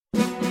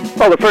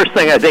Well, the first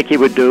thing I think he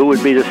would do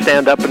would be to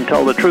stand up and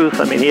tell the truth.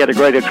 I mean, he had a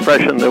great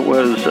expression that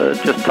was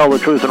just tell the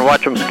truth and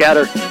watch them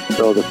scatter.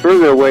 So the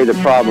further away the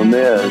problem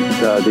is,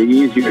 the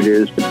easier it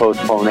is to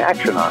postpone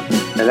action on it.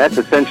 And that's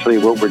essentially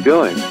what we're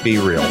doing. Be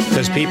real.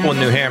 Because people in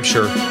New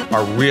Hampshire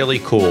are really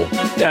cool.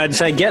 I'd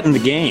say get in the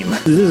game.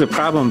 This is a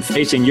problem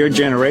facing your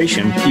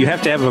generation. You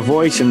have to have a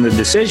voice in the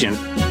decision.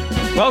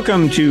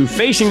 Welcome to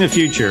Facing the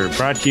Future,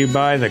 brought to you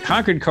by the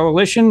Concord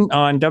Coalition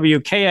on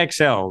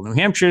WKXL, New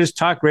Hampshire's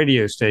talk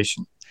radio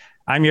station.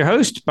 I'm your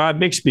host, Bob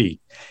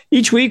Bixby.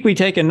 Each week, we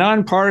take a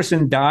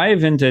nonpartisan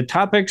dive into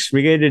topics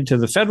related to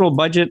the federal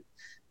budget,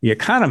 the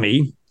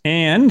economy,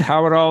 and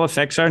how it all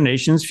affects our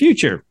nation's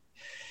future.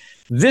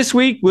 This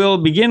week, we'll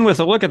begin with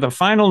a look at the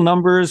final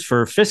numbers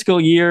for fiscal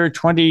year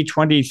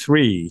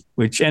 2023,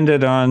 which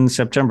ended on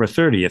September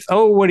 30th.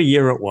 Oh, what a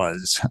year it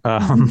was.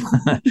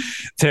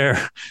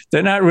 They're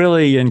not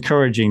really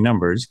encouraging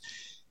numbers.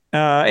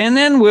 And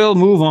then we'll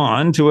move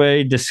on to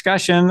a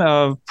discussion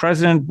of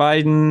President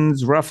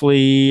Biden's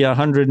roughly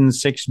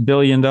 $106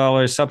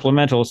 billion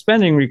supplemental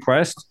spending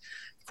request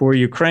for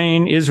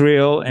Ukraine,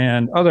 Israel,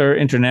 and other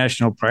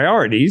international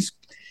priorities.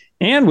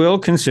 And we'll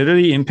consider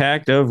the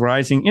impact of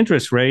rising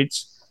interest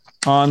rates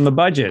on the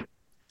budget.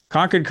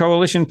 Concord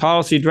Coalition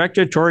Policy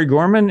Director Tori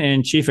Gorman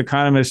and Chief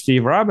Economist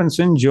Steve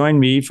Robinson join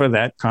me for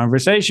that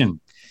conversation.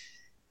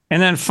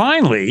 And then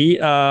finally,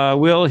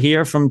 we'll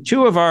hear from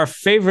two of our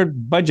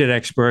favorite budget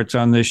experts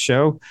on this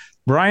show,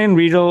 Brian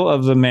Riedl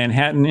of the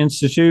Manhattan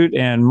Institute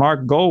and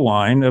Marc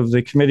Goldwein of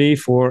the Committee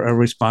for a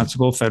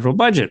Responsible Federal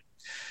Budget.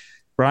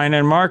 Brian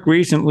and Marc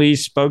recently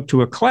spoke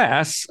to a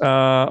class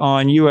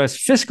on U.S.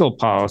 fiscal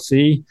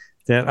policy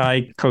that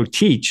I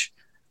co-teach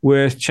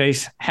with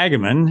Chase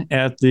Hageman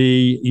at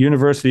the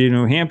University of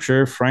New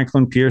Hampshire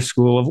Franklin Pierce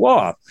School of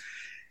Law.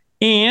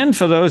 And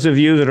for those of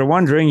you that are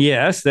wondering,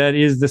 yes, that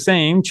is the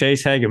same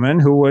Chase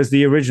Hageman who was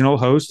the original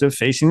host of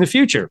Facing the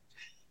Future.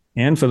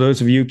 And for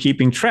those of you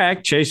keeping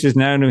track, Chase is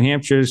now New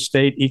Hampshire's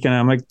State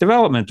Economic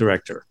Development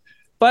Director.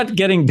 But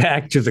getting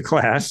back to the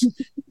class,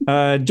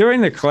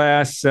 during the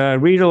class,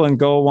 Riedl and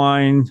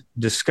Goldwein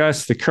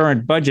discussed the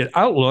current budget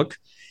outlook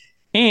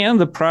and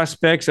the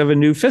prospects of a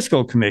new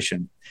fiscal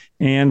commission.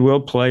 And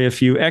we'll play a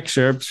few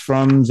excerpts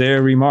from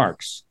their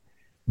remarks.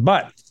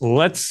 But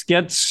let's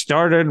get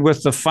started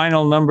with the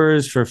final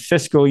numbers for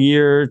fiscal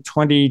year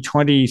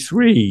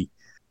 2023.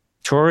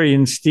 Tori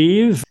and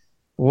Steve,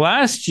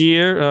 last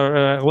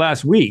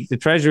week, the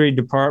Treasury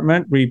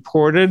Department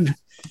reported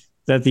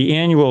that the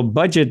annual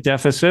budget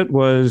deficit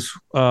was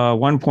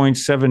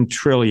 $1.7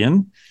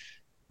 trillion,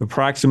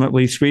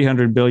 approximately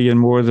 $300 billion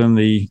more than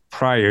the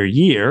prior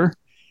year.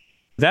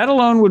 That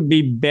alone would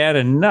be bad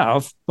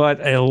enough,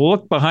 but a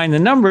look behind the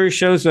numbers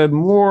shows a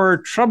more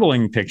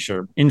troubling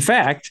picture. In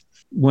fact,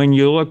 when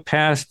you look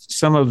past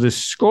some of the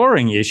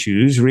scoring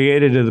issues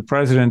related to the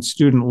president's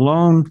student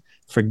loan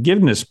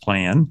forgiveness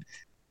plan,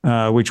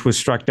 which was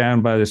struck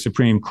down by the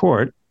Supreme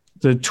Court,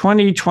 the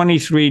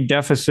 2023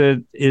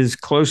 deficit is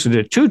closer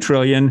to $2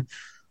 trillion,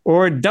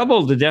 or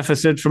double the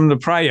deficit from the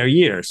prior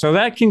year. So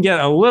that can get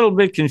a little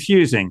bit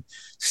confusing.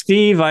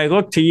 Steve, I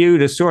look to you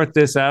to sort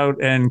this out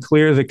and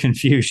clear the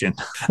confusion.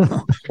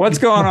 What's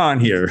going on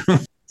here?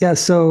 Yeah,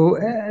 so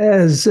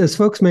as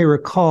folks may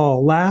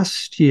recall,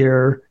 last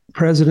year,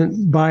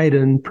 President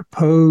Biden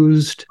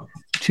proposed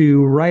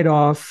to write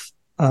off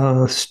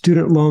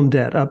student loan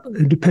debt, up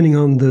depending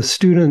on the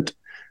student,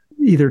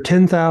 either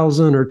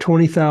 $10,000 or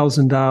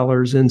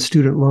 $20,000 in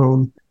student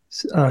loan.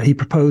 He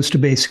proposed to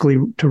basically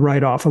to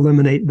write off,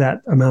 eliminate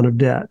that amount of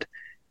debt.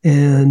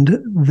 And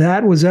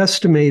that was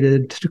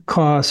estimated to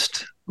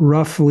cost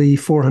roughly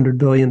 $400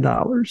 billion.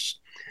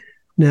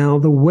 Now,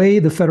 the way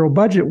the federal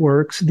budget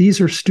works,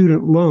 these are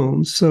student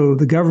loans. So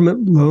the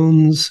government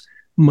loans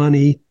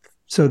money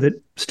so that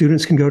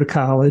students can go to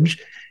college,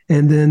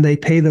 and then they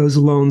pay those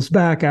loans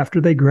back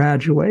after they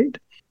graduate.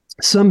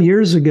 Some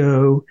years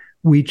ago,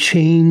 we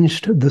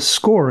changed the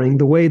scoring,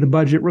 the way the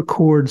budget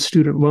records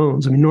student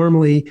loans. I mean,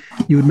 normally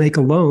you would make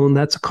a loan,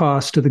 that's a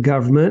cost to the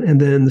government, and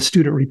then the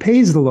student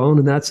repays the loan,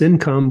 and that's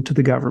income to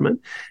the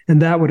government.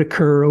 And that would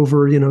occur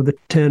over, the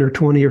 10 or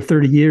 20 or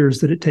 30 years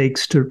that it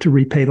takes to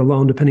repay the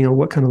loan, depending on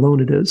what kind of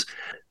loan it is.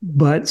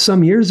 But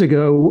some years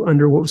ago,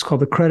 under what was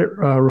called the Credit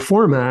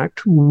Reform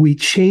Act, we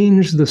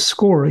changed the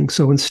scoring.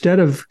 So instead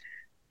of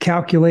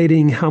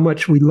calculating how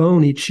much we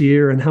loan each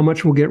year and how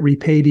much will get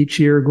repaid each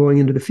year going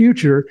into the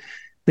future,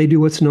 they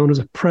do what's known as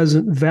a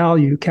present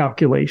value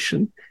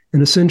calculation.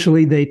 And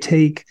essentially, they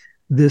take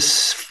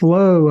this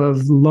flow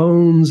of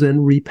loans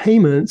and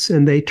repayments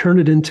and they turn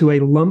it into a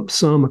lump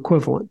sum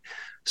equivalent.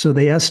 So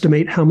they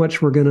estimate how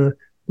much we're going to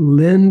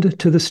lend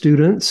to the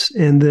students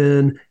and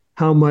then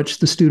how much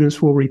the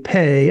students will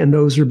repay. And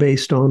those are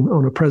based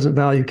on a present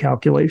value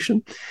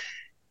calculation.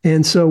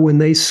 And so when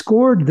they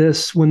scored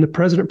this, when the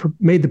president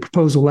made the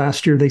proposal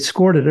last year, they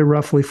scored it at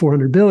roughly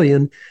 $400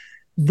 billion.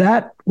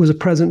 That was a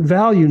present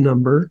value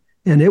number.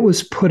 And it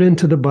was put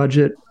into the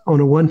budget on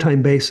a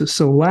one-time basis.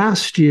 So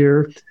last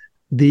year,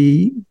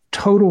 the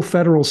total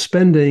federal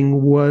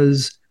spending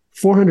was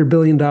 $400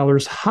 billion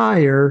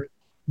higher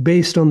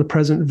based on the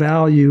present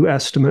value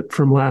estimate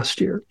from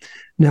last year.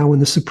 Now, when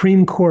the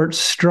Supreme Court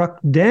struck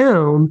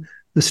down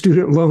the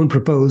student loan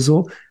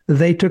proposal,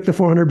 they took the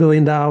 $400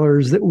 billion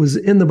that was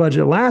in the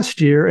budget last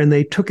year and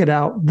they took it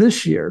out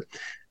this year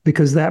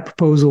because that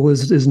proposal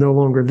is no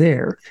longer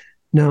there.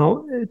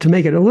 Now, to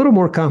make it a little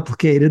more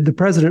complicated, the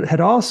president had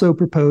also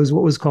proposed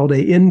what was called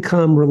a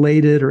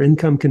income-related or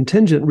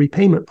income-contingent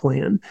repayment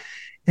plan.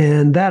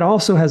 And that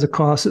also has a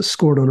cost that's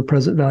scored on a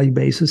present value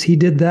basis. He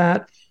did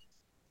that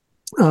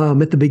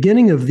at the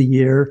beginning of the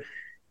year.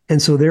 And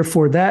so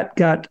therefore that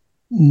got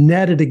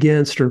netted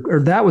against,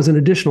 or that was an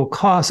additional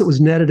cost that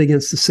was netted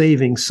against the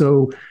savings.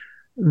 So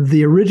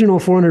the original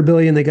 $400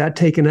 billion that got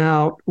taken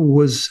out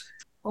was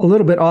a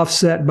little bit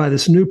offset by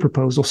this new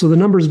proposal. So the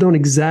numbers don't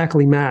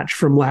exactly match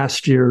from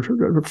last year,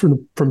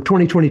 from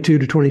 2022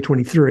 to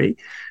 2023.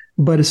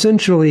 But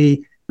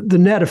essentially, the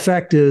net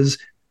effect is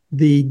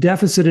the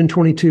deficit in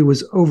 22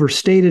 was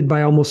overstated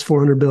by almost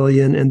 $400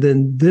 billion, and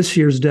then this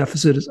year's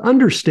deficit is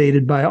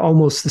understated by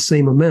almost the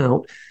same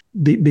amount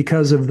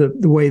because of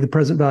the way the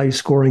present value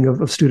scoring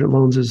of student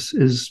loans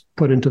is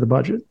put into the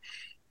budget.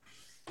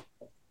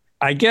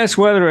 I guess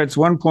whether it's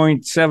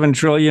 1.7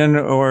 trillion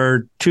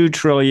or 2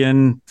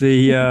 trillion,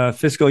 the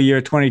fiscal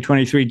year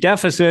 2023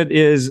 deficit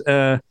is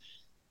an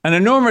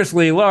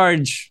enormously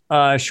large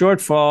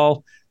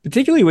shortfall,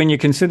 particularly when you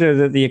consider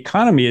that the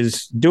economy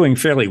is doing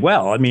fairly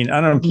well. I mean,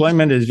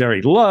 unemployment is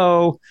very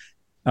low.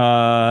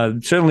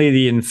 Certainly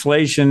the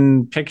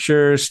inflation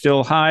picture is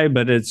still high,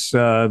 but it's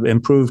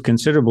improved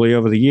considerably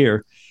over the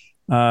year.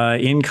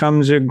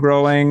 Incomes are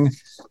growing.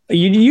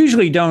 You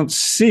usually don't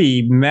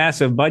see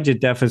massive budget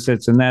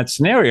deficits in that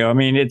scenario. I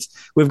mean,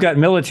 we've got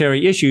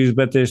military issues,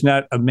 but there's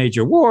not a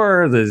major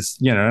war. There's,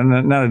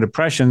 not a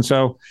depression.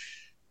 So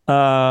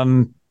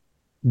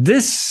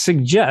this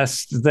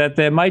suggests that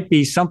there might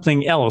be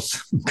something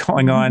else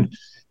going on,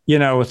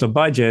 with the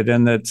budget,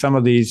 and that some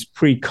of these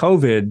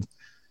pre-COVID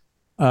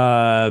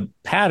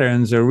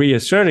patterns are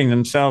reasserting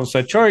themselves.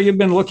 So, Troy, you've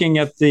been looking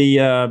at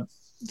the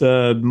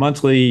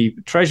monthly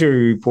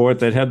Treasury report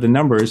that had the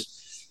numbers.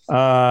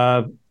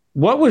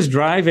 What was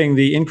driving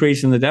the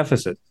increase in the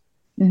deficit?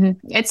 Mm-hmm.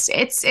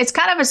 It's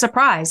kind of a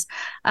surprise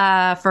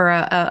for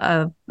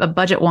a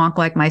budget wonk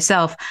like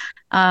myself.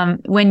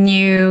 When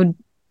you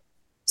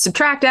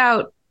subtract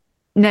out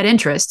net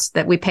interest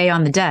that we pay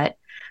on the debt,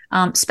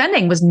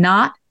 spending was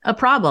not a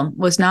problem,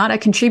 was not a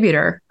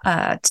contributor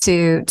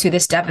to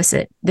this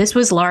deficit. This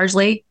was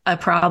largely a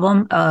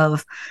problem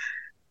of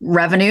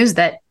revenues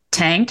that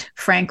tanked,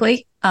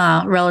 frankly,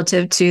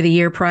 relative to the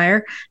year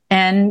prior,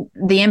 and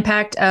the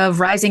impact of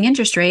rising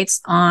interest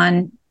rates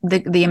on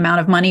the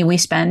amount of money we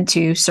spend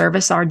to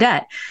service our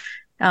debt.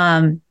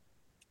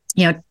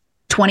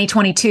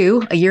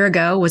 2022, a year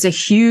ago, was a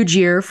huge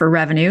year for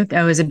revenue.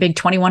 That was a big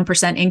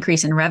 21%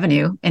 increase in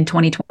revenue in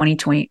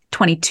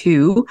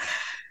 2022.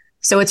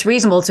 So it's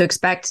reasonable to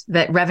expect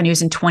that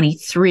revenues in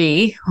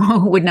 23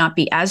 would not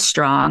be as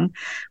strong,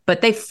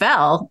 but they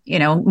fell,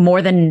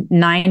 more than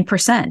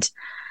 9%.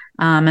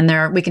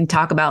 And we can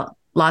talk about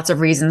lots of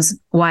reasons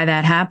why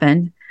that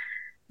happened.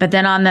 But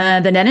then on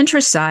the net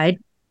interest side,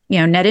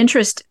 net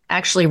interest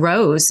actually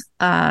rose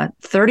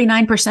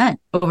 39%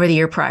 over the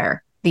year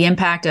prior. The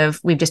impact of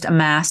we've just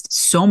amassed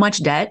so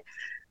much debt.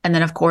 And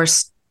then, of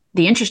course,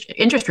 the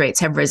interest rates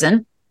have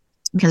risen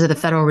because of the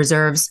Federal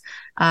Reserve's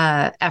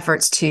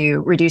efforts to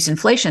reduce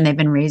inflation. They've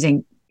been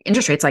raising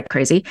interest rates like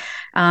crazy.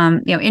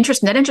 Net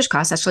interest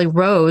costs actually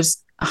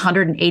rose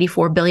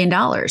 $184 billion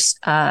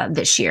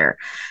this year.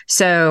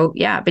 So,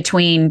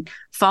 between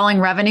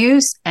falling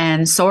revenues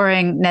and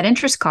soaring net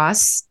interest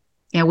costs,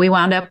 we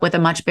wound up with a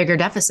much bigger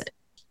deficit.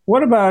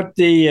 What about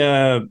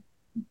the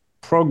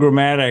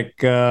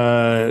programmatic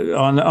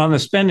on the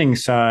spending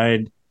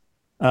side?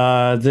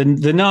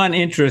 The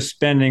non-interest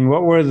spending.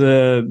 What were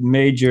the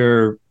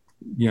major?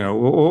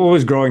 What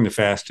was growing the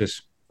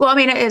fastest? Well, I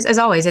mean, as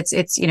always,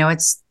 it's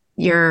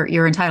your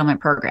entitlement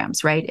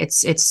programs, right?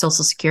 It's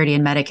Social Security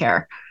and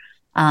Medicare.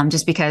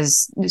 Just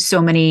because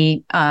so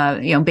many,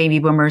 baby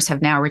boomers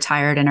have now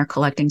retired and are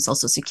collecting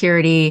Social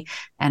Security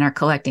and are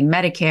collecting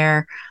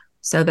Medicare.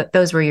 So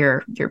those were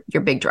your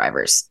big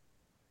drivers.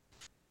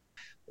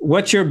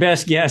 What's your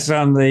best guess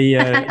on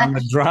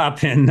the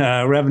drop in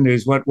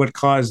revenues? What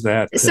caused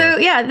that? So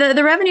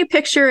the revenue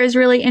picture is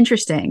really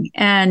interesting,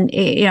 and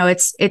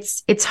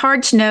it's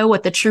hard to know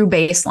what the true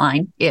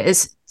baseline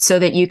is, so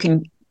that you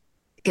can,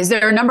 because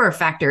there are a number of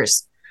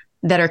factors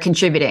that are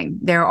contributing.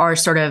 There are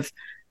sort of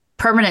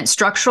permanent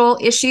structural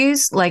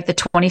issues like the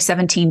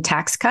 2017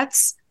 tax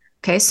cuts.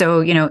 Okay,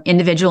 so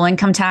individual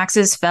income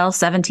taxes fell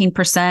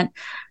 17%.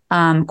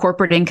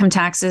 Corporate income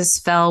taxes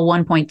fell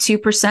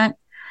 1.2%.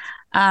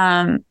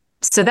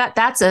 So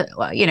that's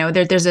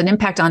there's an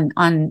impact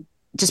on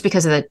just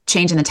because of the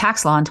change in the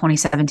tax law in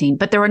 2017.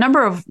 But there were a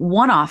number of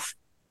one-off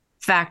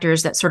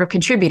factors that sort of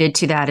contributed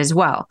to that as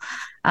well.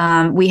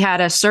 We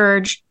had a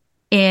surge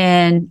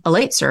in a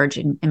late surge,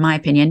 in my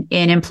opinion,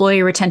 in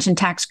employee retention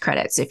tax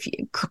credits.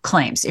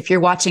 Claims, if you're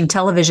watching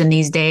television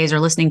these days or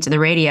listening to the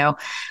radio,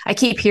 I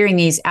keep hearing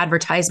these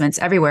advertisements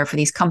everywhere for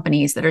these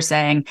companies that are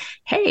saying,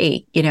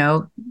 "Hey,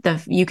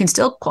 you can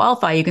still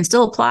qualify, you can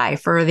still apply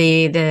for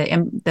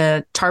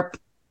the TARP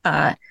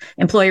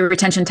employee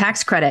retention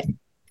tax credit."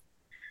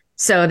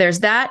 So there's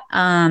that.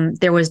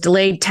 There was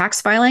delayed tax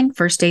filing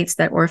for states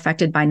that were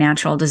affected by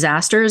natural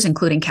disasters,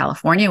 including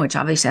California, which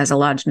obviously has a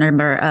large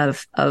number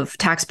of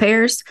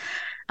taxpayers.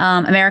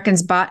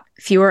 Americans bought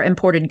fewer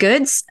imported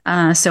goods,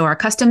 so our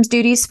customs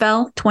duties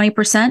fell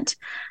 20%.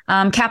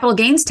 Capital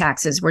gains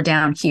taxes were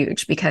down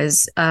huge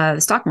because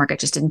the stock market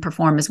just didn't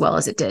perform as well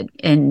as it did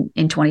in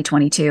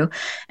 2022.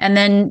 And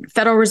then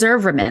Federal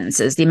Reserve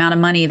remittances, the amount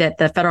of money that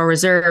the Federal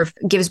Reserve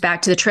gives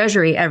back to the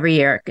Treasury every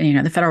year.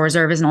 The Federal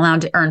Reserve isn't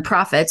allowed to earn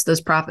profits.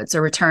 Those profits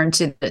are returned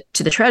to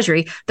the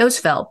Treasury. Those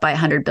fell by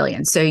 $100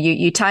 billion. So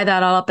you tie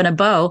that all up in a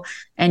bow,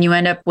 and you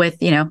end up with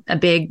a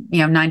big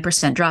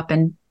 9% drop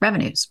in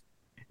revenues.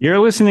 You're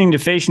listening to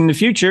Facing the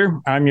Future.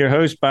 I'm your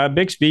host, Bob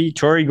Bixby.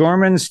 Tori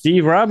Gorman,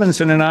 Steve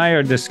Robinson, and I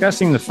are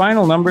discussing the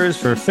final numbers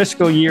for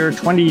fiscal year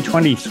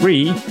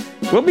 2023.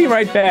 We'll be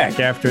right back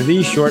after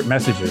these short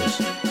messages.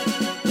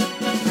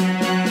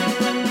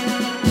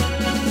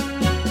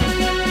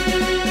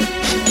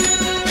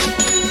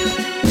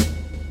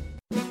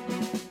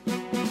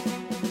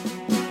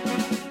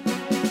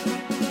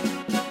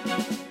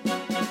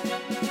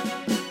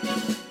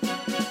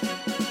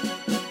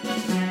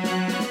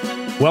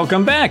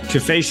 Welcome back to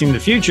Facing the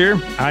Future.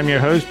 I'm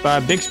your host,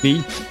 Bob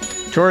Bixby.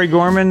 Tori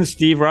Gorman,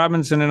 Steve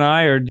Robinson, and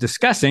I are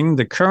discussing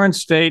the current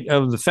state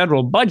of the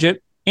federal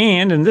budget.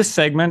 And in this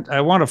segment,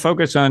 I want to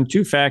focus on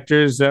two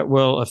factors that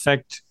will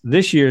affect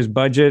this year's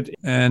budget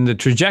and the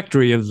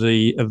trajectory of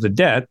the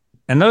debt.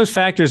 And those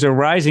factors are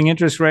rising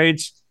interest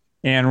rates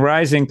and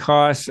rising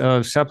costs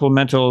of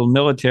supplemental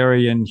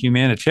military and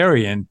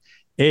humanitarian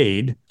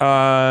aid.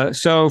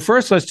 So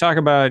first, let's talk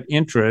about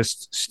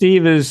interest.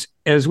 Steve,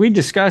 as we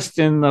discussed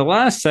in the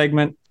last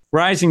segment,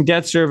 rising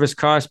debt service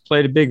costs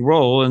played a big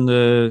role in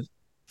the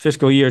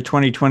fiscal year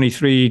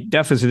 2023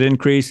 deficit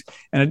increase,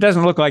 and it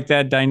doesn't look like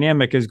that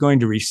dynamic is going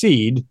to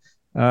recede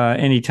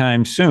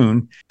anytime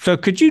soon. So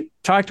could you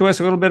talk to us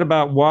a little bit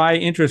about why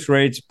interest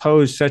rates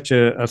pose such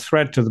a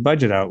threat to the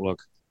budget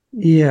outlook?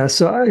 Yeah,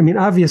 so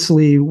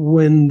obviously,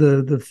 when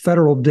the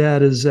federal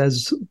debt is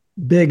as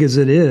big as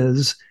it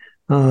is,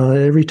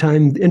 every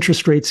time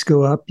interest rates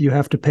go up, you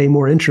have to pay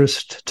more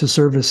interest to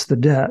service the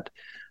debt.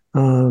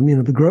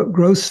 The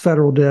gross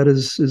federal debt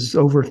is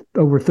over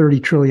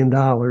 $30 trillion.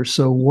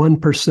 So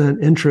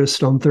 1%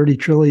 interest on $30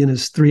 trillion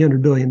is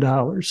 $300 billion.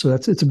 So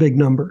it's a big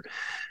number.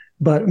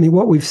 But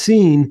what we've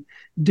seen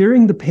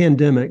during the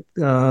pandemic,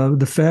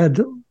 the Fed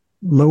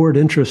lowered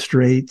interest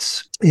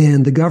rates,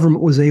 and the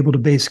government was able to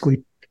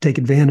basically take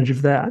advantage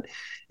of that.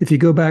 If you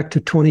go back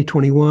to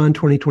 2021,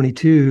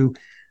 2022.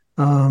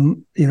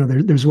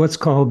 There's what's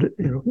called,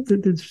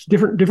 there's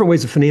different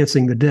ways of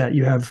financing the debt.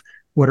 You have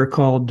what are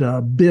called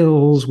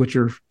bills, which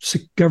are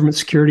government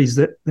securities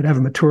that have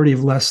a maturity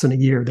of less than a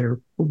year. They're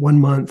 1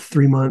 month,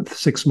 3 months,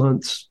 6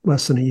 months,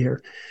 less than a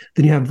year.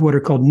 Then you have what are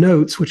called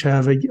notes, which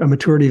have a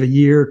maturity of a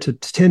year to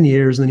 10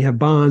 years. And then you have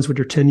bonds, which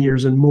are 10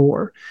 years and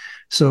more.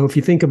 So if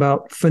you think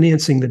about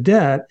financing the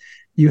debt,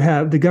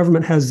 the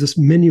government has this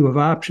menu of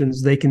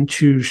options. They can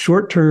choose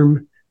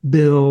short-term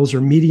bills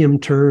or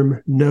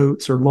medium-term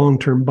notes or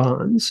long-term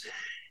bonds.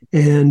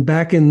 And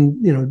back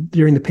in,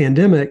 during the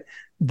pandemic,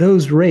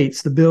 those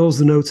rates, the bills,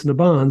 the notes, and the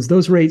bonds,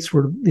 those rates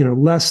were,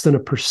 less than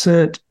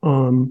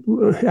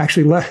 1%,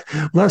 actually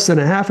less than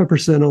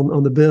 0.5%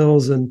 on the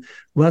bills and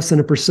less than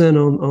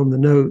 1% on the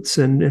notes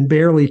and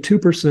barely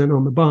 2%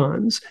 on the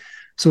bonds.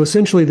 So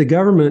essentially the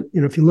government,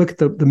 if you look at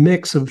the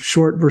mix of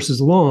short versus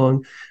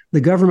long,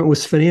 the government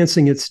was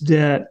financing its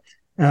debt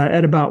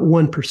at about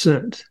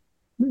 1%.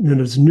 And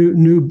there's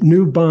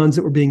new bonds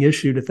that were being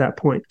issued at that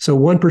point. So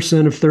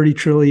 1% of 30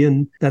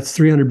 trillion, that's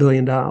 $300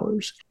 billion.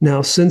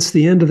 Now, since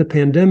the end of the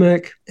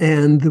pandemic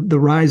and the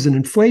rise in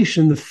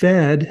inflation, the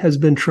Fed has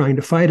been trying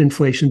to fight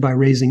inflation by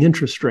raising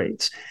interest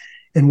rates.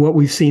 And what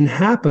we've seen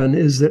happen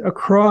is that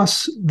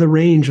across the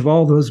range of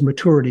all those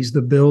maturities,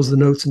 the bills, the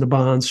notes, and the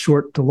bonds,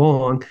 short to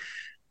long,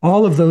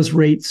 all of those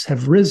rates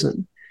have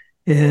risen.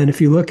 And if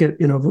you look at,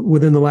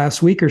 within the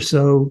last week or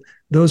so,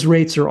 those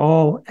rates are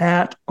all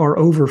at or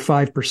over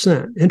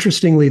 5%.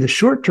 Interestingly, the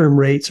short-term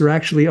rates are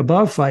actually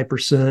above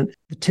 5%.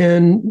 The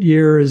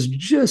 10-year is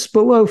just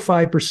below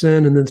 5%,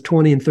 and then the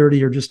 20 and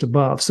 30 are just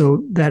above.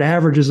 So that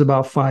average is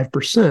about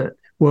 5%.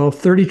 Well,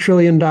 $30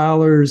 trillion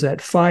at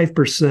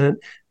 5%,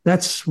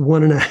 that's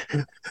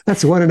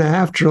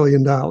 $1.5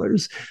 trillion.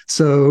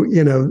 So,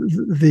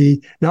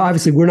 now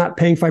obviously we're not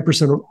paying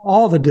 5% on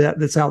all the debt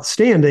that's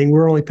outstanding.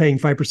 We're only paying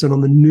 5% on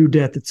the new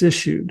debt that's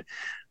issued.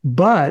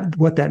 But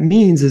what that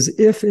means is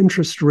if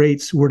interest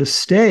rates were to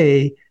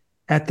stay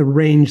at the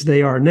range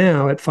they are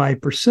now at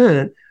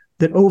 5%,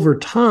 that over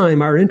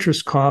time our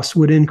interest costs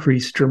would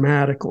increase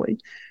dramatically.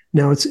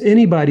 Now, it's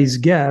anybody's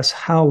guess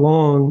how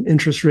long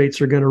interest rates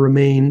are going to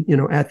remain,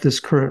 at this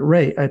current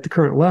rate, at the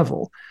current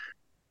level.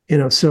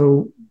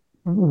 So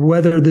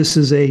whether this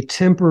is a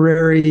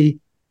temporary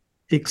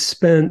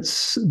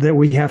expense that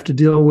we have to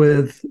deal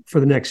with for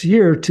the next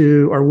year or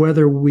two, or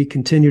whether we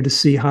continue to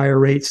see higher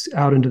rates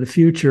out into the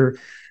future,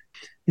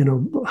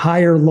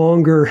 higher,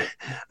 longer,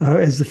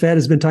 as the Fed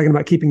has been talking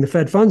about keeping the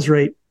Fed funds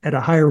rate at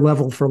a higher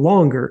level for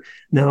longer.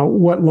 Now,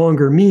 what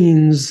longer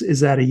means, is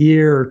that a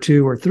year or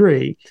two or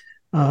three?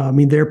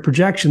 Their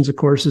projections, of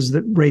course, is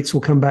that rates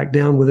will come back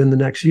down within the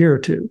next year or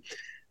two.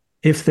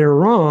 If they're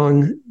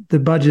wrong, the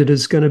budget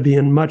is going to be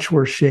in much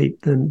worse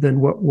shape than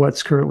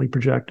what's currently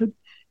projected.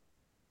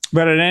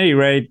 But at any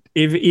rate,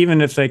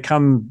 even if they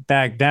come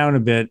back down a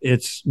bit,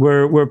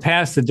 we're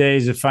past the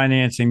days of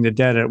financing the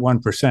debt at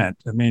 1%.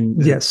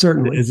 Yes,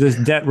 certainly. As this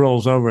debt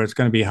rolls over, it's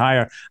going to be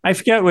higher. I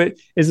forget what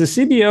is the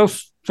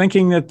CBO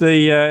thinking that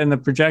in the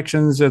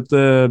projections that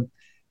the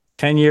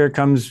 10-year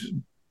comes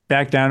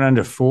back down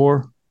under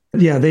 4.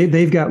 Yeah,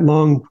 they've got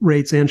long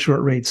rates and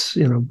short rates,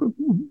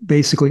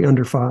 basically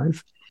under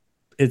 5.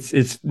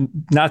 It's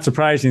not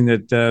surprising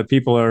that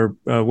people are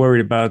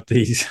worried about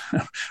these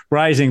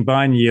rising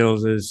bond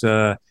yields as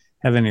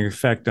having an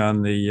effect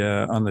on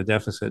the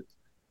deficit.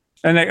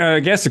 And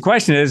I guess the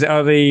question is,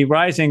 are the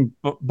rising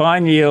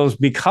bond yields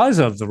because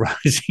of the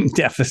rising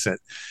deficit?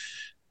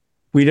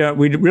 We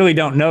really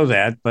don't know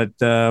that, but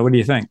what do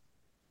you think?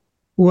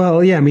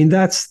 Well, yeah,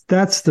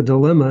 that's the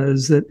dilemma,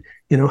 is that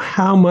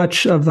how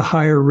much of the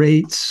higher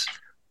rates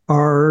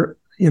are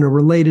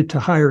related to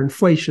higher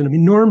inflation.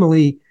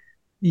 Normally,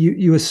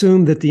 you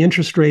assume that the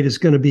interest rate is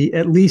going to be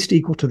at least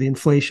equal to the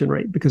inflation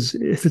rate, because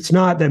if it's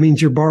not, that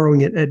means you're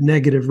borrowing it at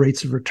negative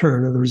rates of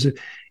return. In other words,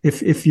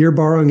 if you're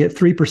borrowing at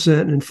 3%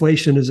 and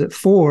inflation is at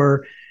 4%,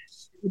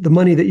 the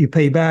money that you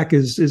pay back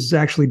is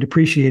actually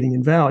depreciating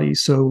in value.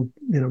 So,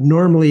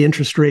 normally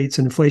interest rates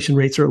and inflation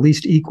rates are at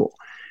least equal.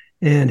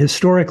 And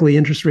historically,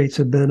 interest rates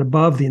have been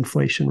above the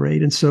inflation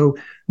rate. And so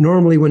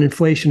normally when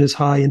inflation is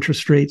high,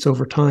 interest rates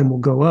over time will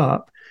go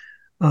up.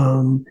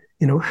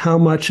 How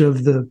much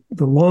of the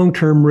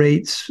long-term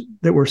rates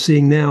that we're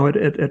seeing now at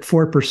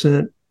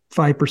 4%,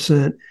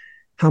 5%,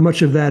 how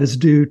much of that is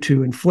due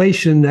to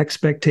inflation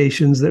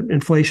expectations that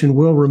inflation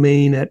will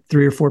remain at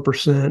 3 or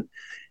 4%,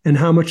 and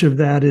how much of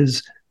that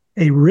is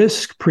a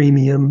risk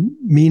premium,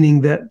 meaning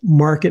that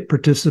market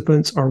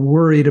participants are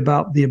worried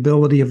about the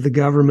ability of the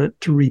government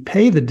to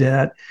repay the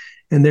debt,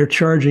 and they're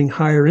charging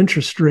higher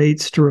interest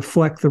rates to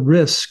reflect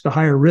the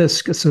higher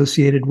risk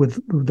associated with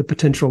the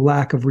potential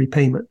lack of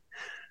repayment.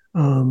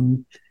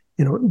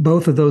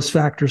 Both of those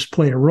factors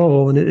play a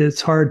role, and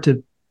it's hard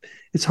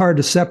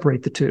to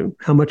separate the two.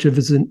 How much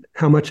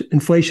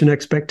inflation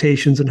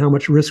expectations and how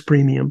much risk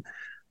premium?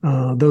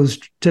 Those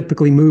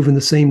typically move in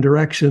the same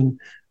direction,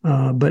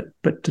 but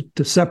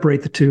to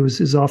separate the two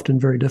is often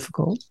very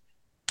difficult.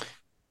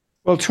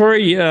 Well,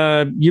 Tori,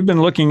 you've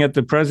been looking at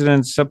the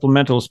president's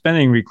supplemental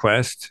spending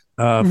request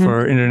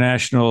for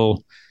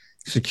international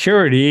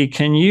security.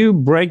 Can you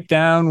break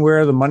down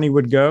where the money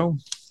would go?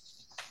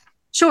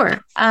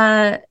 Sure.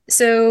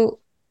 So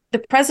the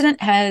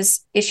president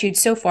has issued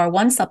so far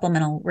one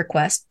supplemental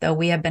request, though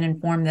we have been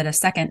informed that a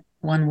second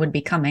one would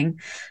be coming.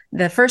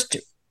 The first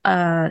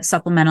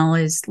supplemental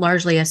is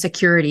largely a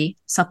security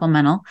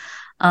supplemental.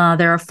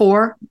 There are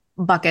 4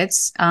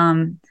 buckets.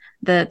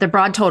 The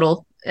broad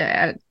total,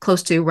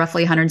 close to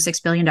roughly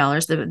 $106 billion.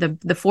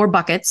 The 4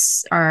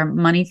 buckets are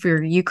money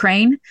for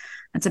Ukraine.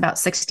 That's about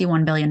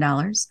 $61 billion.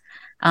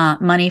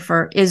 Money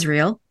for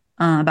Israel,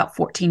 about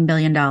 $14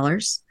 billion.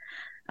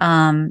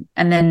 And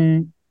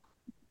then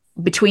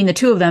between the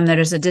two of them,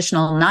 there's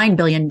additional $9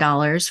 billion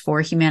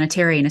for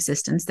humanitarian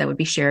assistance that would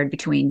be shared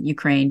between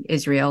Ukraine,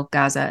 Israel,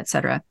 Gaza, et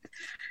cetera.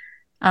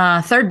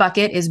 Third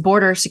bucket is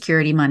border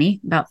security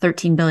money, about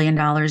 $13 billion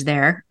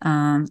there.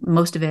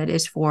 Most of it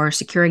is for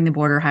securing the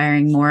border,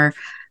 hiring more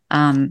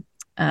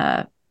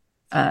border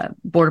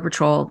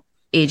patrol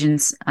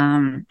agents.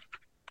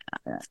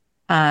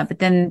 But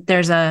then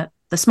there's the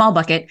small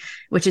bucket,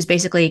 which is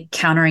basically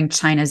countering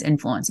China's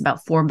influence,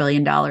 about $4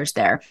 billion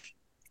there,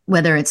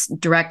 whether it's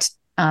direct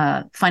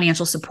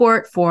financial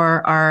support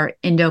for our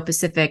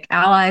Indo-Pacific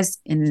allies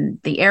in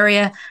the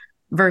area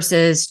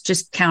versus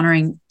just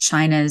countering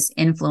China's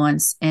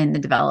influence in the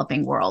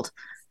developing world.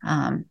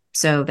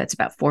 So that's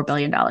about $4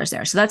 billion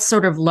there. So that's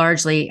sort of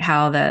largely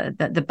how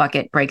the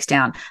bucket breaks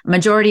down.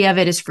 Majority of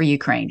it is for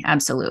Ukraine,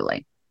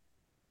 absolutely.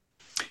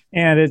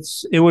 And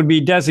it would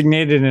be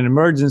designated an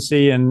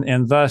emergency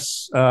and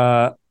thus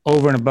over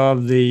and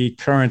above the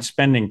current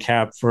spending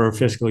cap for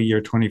fiscal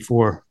year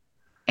 24.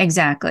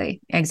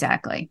 Exactly.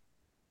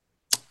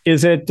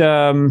 Is it,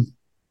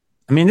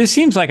 this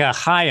seems like a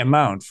high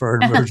amount for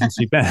an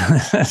emergency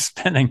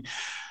spending.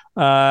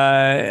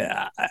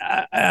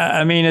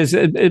 Is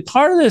it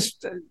part of this?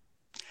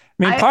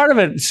 Part of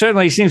it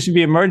certainly seems to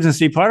be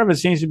emergency. Part of it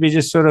seems to be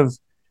just sort of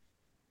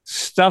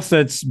stuff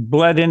that's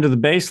bled into the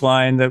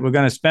baseline that we're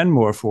going to spend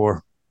more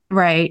for.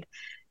 Right.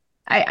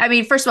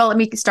 First of all, let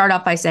me start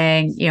off by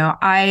saying,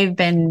 I've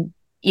been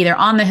either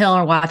on the Hill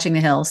or watching the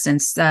Hill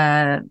since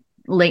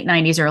late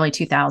 90s, early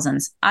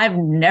 2000s. I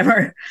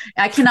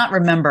cannot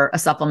remember a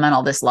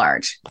supplemental this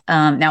large.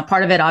 Now,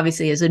 part of it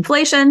obviously is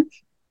inflation,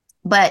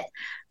 but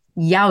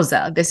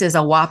yowza, this is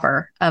a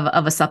whopper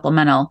of a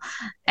supplemental.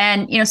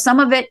 And, some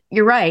of it,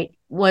 you're right,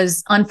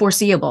 was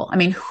unforeseeable. I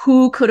mean,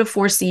 who could have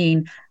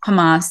foreseen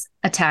Hamas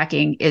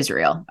attacking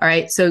Israel? All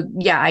right. So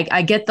yeah,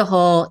 I get the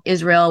whole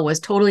Israel was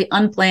totally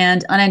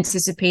unplanned,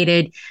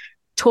 unanticipated,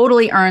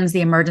 totally earns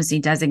the emergency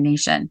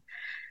designation.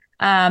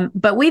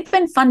 But we've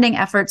been funding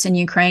efforts in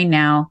Ukraine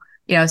now,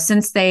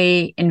 since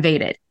they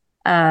invaded,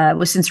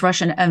 since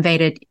Russia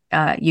invaded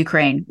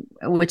Ukraine,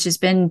 which has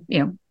been,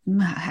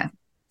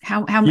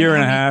 how year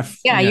and a half.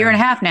 Yeah, a year and a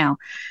half now.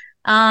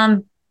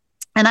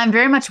 And I'm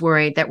very much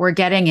worried that we're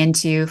getting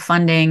into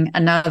funding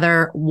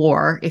another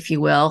war, if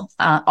you will,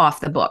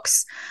 off the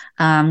books.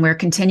 We're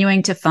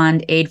continuing to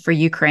fund aid for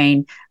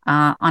Ukraine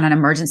on an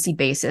emergency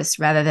basis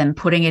rather than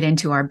putting it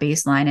into our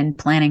baseline and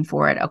planning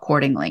for it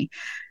accordingly.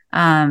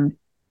 And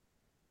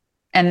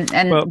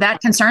that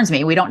concerns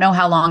me. We don't know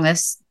how long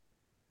this.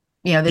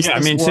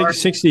 War.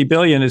 60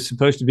 billion is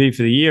supposed to be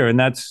for the year, and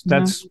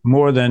that's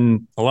more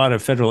than a lot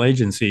of federal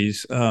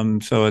agencies.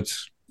 So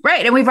it's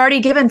right, and we've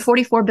already given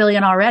 44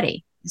 billion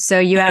already. So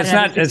you have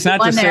it's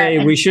not to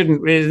say we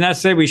shouldn't. It's not to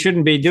say we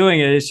shouldn't be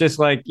doing it. It's just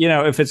like,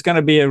 if it's going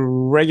to be a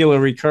regular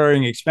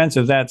recurring expense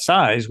of that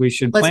size, we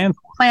should plan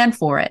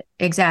for it.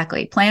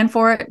 Exactly, plan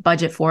for it,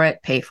 budget for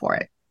it, pay for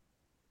it.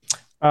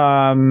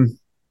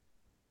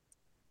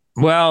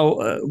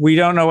 Well, we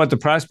don't know what the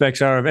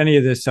prospects are of any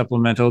of this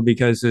supplemental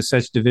because there's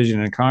such division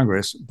in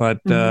Congress. But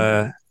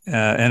and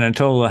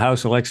until the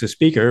House elects a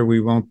speaker,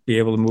 we won't be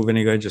able to move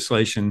any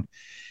legislation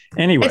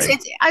anyway. I was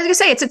going to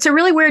say it's a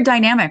really weird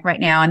dynamic right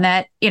now, and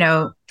that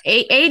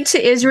aid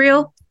to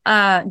Israel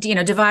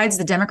divides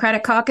the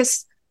Democratic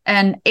caucus,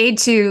 and aid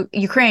to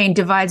Ukraine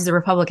divides the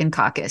Republican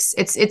caucus.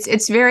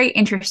 It's very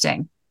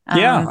interesting.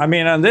 Yeah, I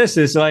mean, on this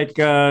is like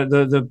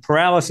the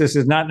paralysis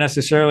is not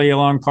necessarily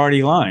along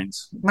party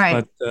lines,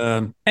 right?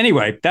 But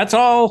anyway, that's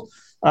all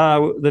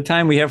the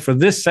time we have for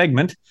this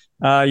segment.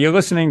 You're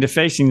listening to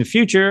Facing the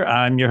Future.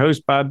 I'm your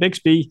host, Bob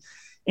Bixby.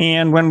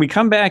 And when we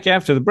come back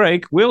after the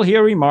break, we'll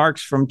hear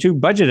remarks from two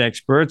budget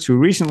experts who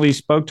recently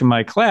spoke to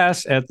my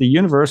class at the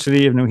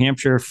University of New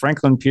Hampshire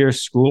Franklin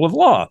Pierce School of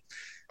Law.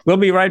 We'll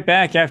be right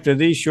back after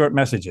these short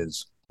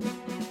messages.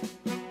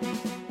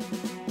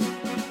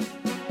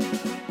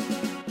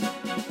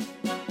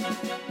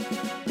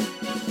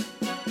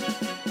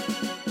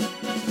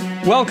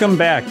 Welcome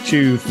back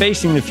to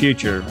Facing the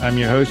Future. I'm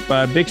your host,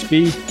 Bob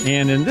Bixby,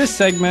 and in this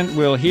segment,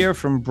 we'll hear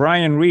from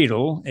Brian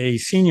Riedl, a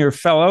senior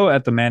fellow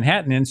at the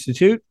Manhattan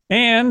Institute,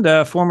 and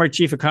former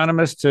chief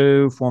economist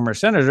to former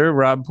Senator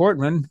Rob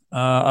Portman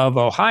of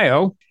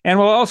Ohio. And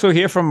we'll also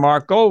hear from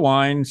Marc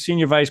Goldwein,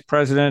 senior vice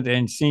president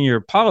and senior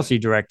policy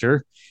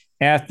director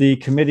at the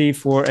Committee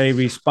for a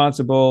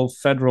Responsible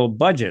Federal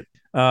Budget.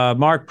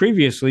 Marc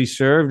previously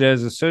served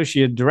as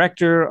associate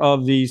director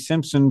of the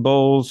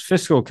Simpson-Bowles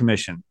Fiscal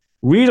Commission.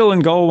 Riedl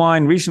and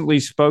Goldwein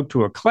recently spoke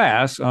to a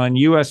class on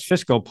U.S.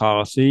 fiscal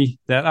policy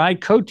that I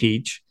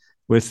co-teach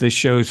with the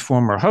show's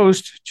former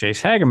host,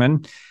 Chase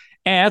Hageman,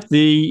 at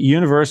the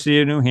University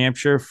of New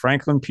Hampshire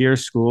Franklin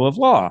Pierce School of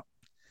Law.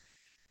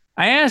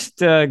 I asked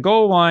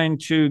Goldwein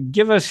to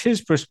give us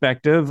his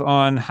perspective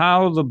on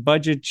how the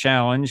budget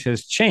challenge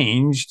has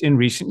changed in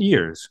recent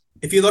years.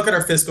 If you look at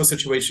our fiscal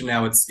situation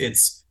now,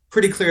 it's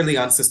pretty clearly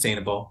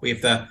unsustainable. We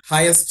have the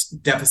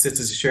highest deficits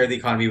as a share of the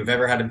economy we've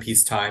ever had in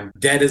peacetime.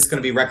 Debt is going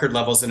to be record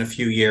levels in a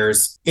few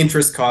years.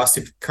 Interest costs,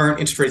 if current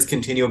interest rates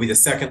continue, will be the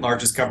second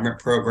largest government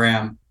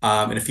program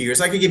in a few years.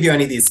 I could give you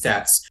any of these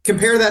stats.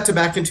 Compare that to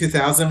back in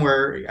 2000,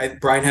 where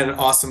Brian had an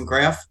awesome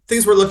graph.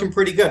 Things were looking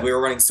pretty good. We were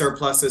running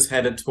surpluses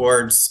headed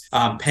towards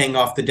paying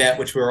off the debt,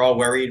 which we were all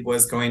worried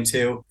was going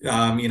to,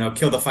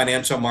 kill the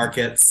financial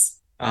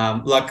markets.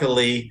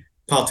 Luckily,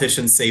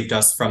 politicians saved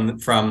us from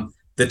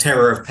the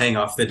terror of paying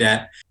off the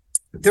debt.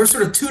 There's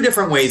sort of two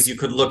different ways you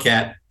could look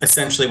at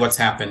essentially what's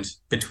happened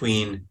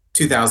between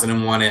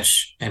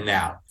 2001-ish and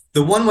now.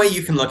 The one way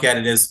you can look at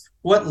it is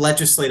what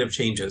legislative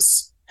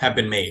changes have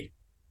been made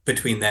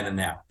between then and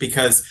now.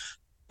 Because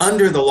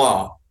under the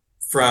law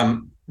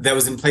that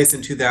was in place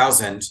in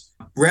 2000,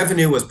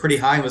 revenue was pretty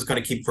high and was going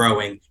to keep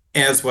growing,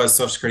 as was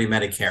Social Security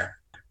and Medicare.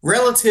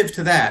 Relative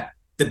to that,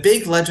 the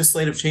big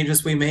legislative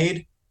changes we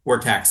made were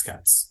tax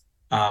cuts.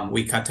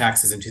 We cut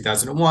taxes in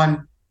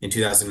 2001, in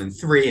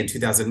 2003, in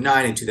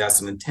 2009, in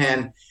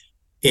 2010,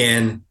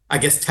 in, I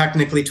guess,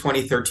 technically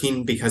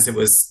 2013, because it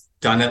was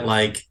done at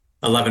like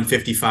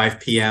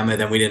 11:55 p.m.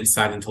 and then we didn't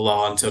sign into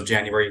law until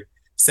January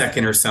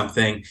 2nd or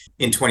something.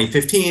 In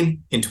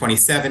 2015, in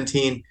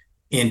 2017,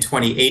 in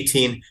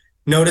 2018.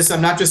 Notice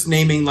I'm not just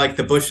naming like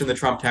the Bush and the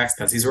Trump tax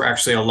cuts. These were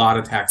actually a lot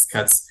of tax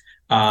cuts,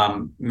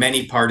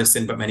 many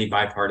partisan, but many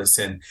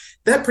bipartisan.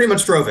 That pretty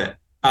much drove it.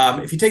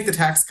 If you take the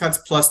tax cuts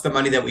plus the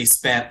money that we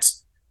spent,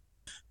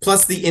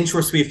 plus the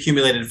interest we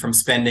accumulated from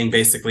spending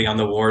basically on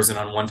the wars and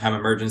on one-time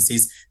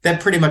emergencies,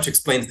 that pretty much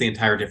explains the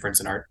entire difference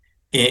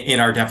in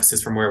our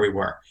deficits from where we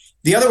were.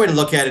 The other way to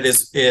look at it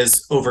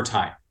is over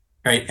time,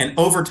 right? And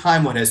over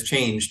time, what has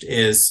changed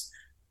is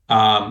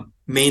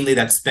Mainly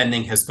that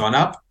spending has gone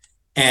up,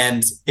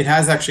 and it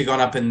has actually gone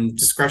up in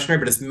discretionary,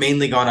 but it's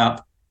mainly gone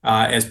up,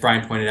 as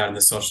Brian pointed out, in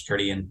the Social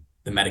Security and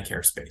the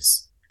Medicare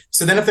space.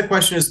 So then if the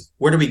question is,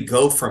 where do we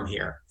go from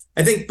here?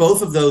 I think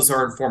both of those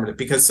are informative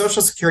because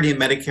Social Security and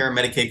Medicare and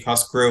Medicaid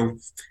costs grew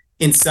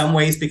in some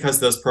ways because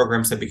those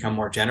programs have become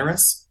more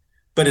generous,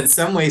 but in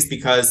some ways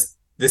because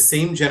the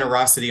same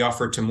generosity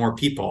offered to more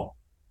people,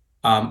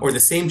 or the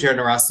same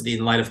generosity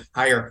in light of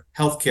higher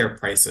healthcare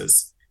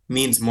prices,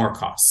 means more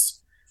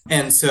costs.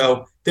 And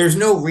so there's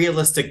no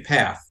realistic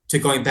path to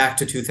going back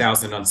to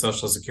 2000 on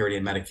Social Security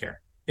and Medicare.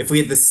 If we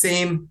had the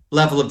same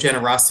level of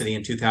generosity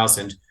in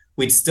 2000,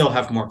 we'd still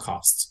have more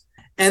costs.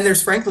 And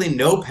there's frankly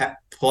no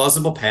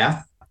plausible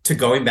path to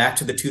going back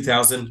to the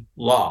 2000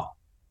 law.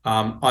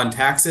 On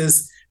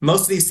taxes,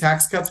 most of these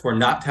tax cuts were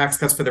not tax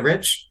cuts for the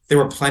rich. There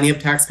were plenty of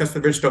tax cuts for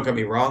the rich, don't get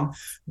me wrong,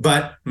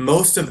 but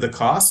most of the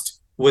cost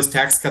was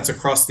tax cuts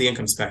across the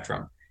income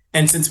spectrum.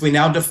 And since we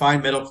now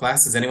define middle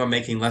class as anyone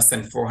making less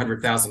than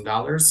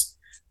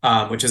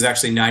 $400,000, which is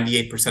actually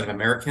 98% of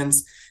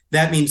Americans,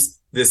 that means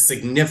the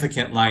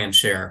significant lion's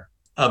share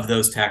of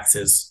those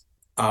taxes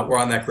were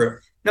on that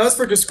group. Now, as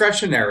for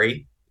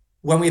discretionary,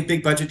 when we have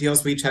big budget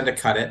deals, we tend to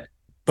cut it.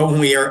 But when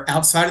we are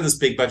outside of those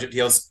big budget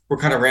deals, we're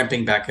kind of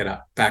ramping back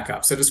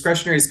up. So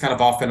discretionary is kind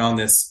of often on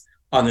this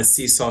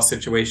seesaw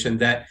situation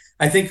that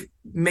I think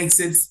makes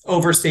it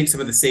overstate some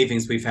of the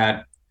savings we've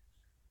had.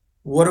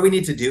 What do we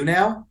need to do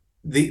now?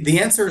 The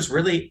answer is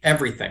really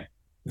everything.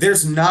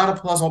 There's not a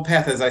plausible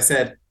path, as I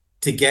said,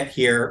 to get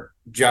here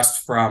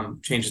just from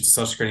changes to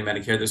Social Security and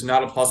Medicare. There's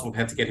not a plausible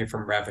path to get here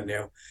from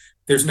revenue.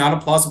 There's not a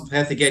plausible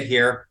path to get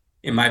here,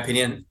 in my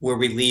opinion, where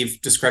we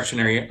leave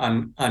discretionary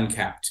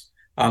uncapped.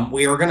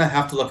 We are going to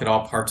have to look at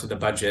all parts of the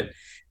budget,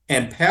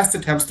 and past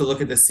attempts to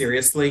look at this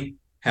seriously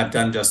have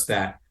done just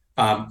that.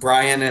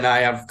 Brian and I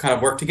have kind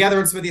of worked together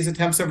on some of these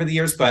attempts over the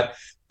years, but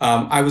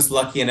I was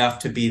lucky enough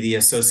to be the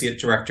associate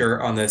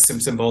director on the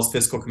Simpson-Bowles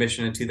Fiscal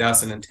Commission in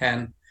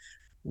 2010.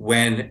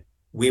 When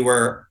we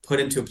were put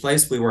into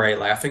place, we were a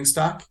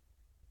laughingstock.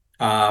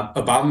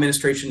 Obama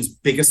administration's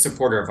biggest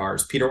supporter of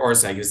ours, Peter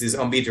Orszag, who's his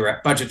own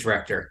budget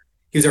director.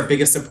 He was our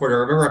biggest supporter. I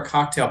remember a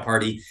cocktail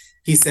party.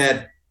 He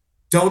said,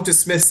 "Don't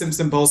dismiss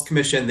Simpson-Bowles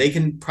Commission. They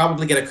can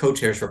probably get a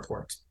co-chair's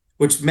report,"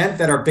 which meant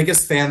that our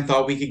biggest fan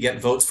thought we could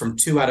get votes from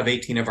 2 out of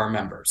 18 of our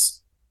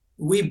members.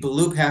 We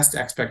blew past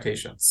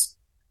expectations.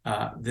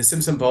 The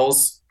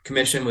Simpson-Bowles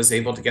Commission was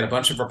able to get a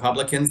bunch of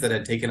Republicans that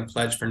had taken a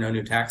pledge for no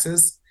new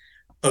taxes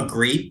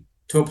agree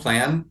to a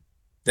plan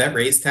that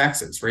raised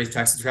taxes through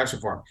tax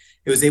reform.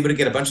 It was able to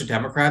get a bunch of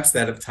Democrats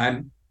that at the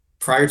time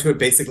prior to it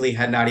basically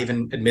had not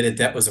even admitted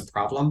debt was a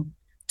problem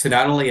to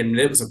not only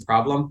admit it was a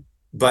problem,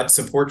 but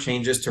support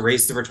changes to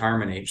raise the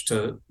retirement age,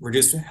 to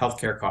reduce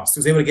healthcare costs. It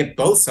was able to get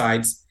both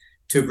sides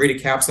to agree to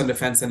caps on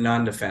defense and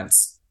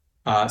non-defense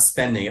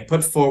spending. It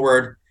put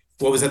forward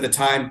what was at the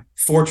time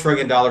 $4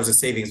 trillion of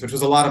savings, which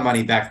was a lot of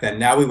money back then.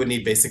 Now we would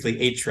need basically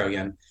 $8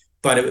 trillion,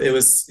 but it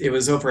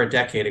was over a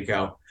decade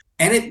ago.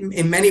 And it,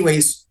 in many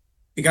ways,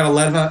 it got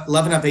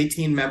 11 of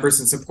 18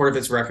 members in support of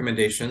its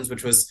recommendations,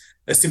 which was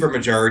a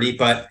supermajority,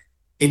 but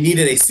it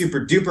needed a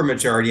super duper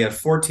majority of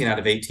 14 out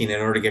of 18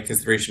 in order to get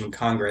consideration in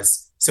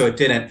Congress. So it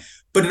didn't.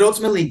 But it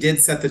ultimately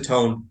did set the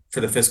tone for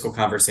the fiscal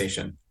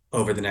conversation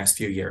over the next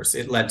few years.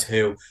 It led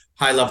to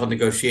high-level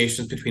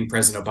negotiations between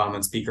President Obama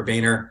and Speaker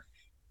Boehner.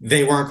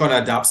 They weren't going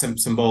to adopt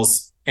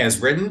Simpson-Bowles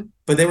as written,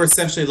 but they were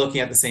essentially looking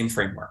at the same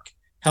framework.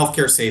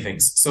 Healthcare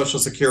savings, Social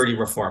Security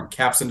reform,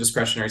 caps on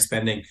discretionary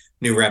spending,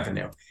 new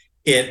revenue.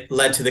 It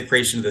led to the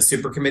creation of the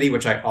super committee,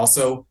 which I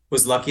also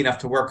was lucky enough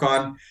to work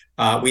on.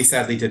 We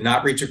sadly did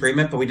not reach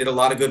agreement, but we did a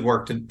lot of good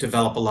work to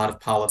develop a lot of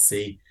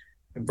policy.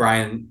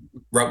 Brian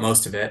wrote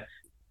most of it.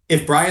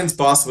 If Brian's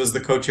boss was the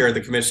co-chair of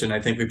the commission,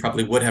 I think we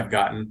probably would have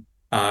gotten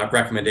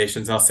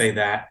recommendations. I'll say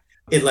that.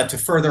 It led to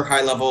further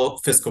high-level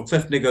fiscal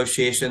cliff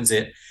negotiations.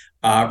 It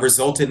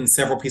resulted in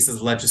several pieces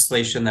of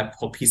legislation that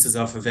pulled pieces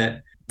off of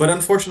it. But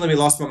unfortunately, we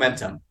lost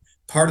momentum.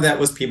 Part of that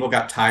was people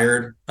got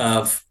tired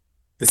of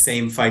the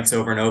same fights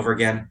over and over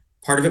again.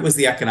 Part of it was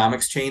the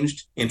economics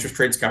changed. Interest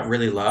rates got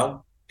really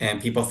low,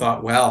 and people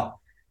thought,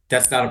 well,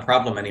 that's not a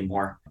problem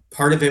anymore.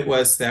 Part of it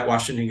was that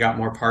Washington got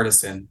more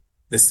partisan.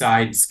 The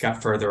sides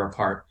got further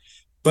apart.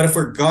 But if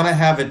we're going to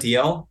have a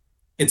deal,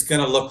 it's going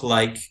to look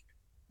like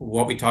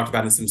what we talked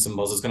about in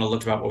Simpson-Bowles. It's going to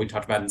look about what we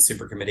talked about in the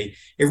super committee.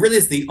 It really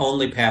is the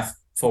only path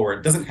forward.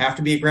 It doesn't have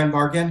to be a grand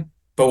bargain,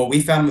 but what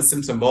we found with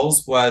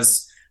Simpson-Bowles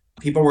was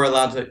people were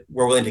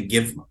willing to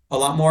give a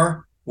lot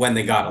more when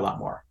they got a lot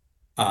more.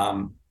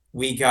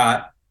 We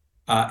got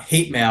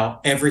hate mail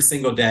every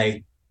single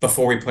day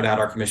before we put out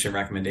our commission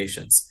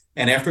recommendations.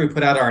 And after we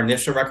put out our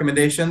initial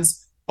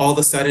recommendations, all of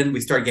a sudden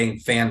we started getting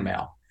fan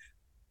mail.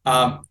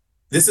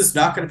 This is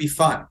not going to be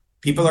fun.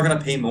 People are going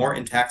to pay more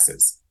in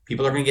taxes.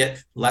 People are going to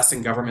get less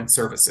in government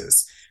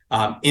services.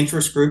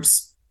 Interest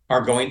groups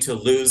are going to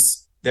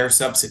lose their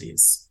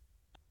subsidies.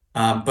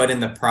 But in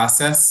the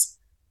process,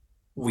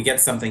 we get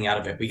something out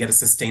of it. We get a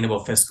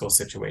sustainable fiscal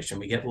situation.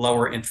 We get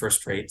lower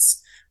interest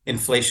rates.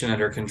 inflation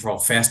under control,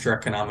 faster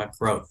economic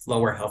growth,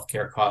 lower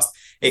healthcare costs,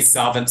 a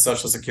solvent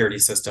social security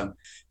system.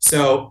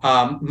 So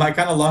my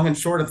kind of long and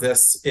short of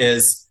this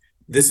is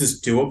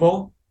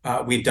doable.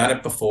 We've done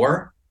it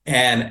before.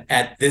 And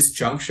at this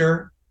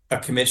juncture, a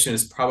commission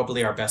is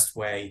probably our best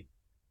way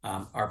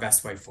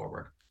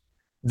forward.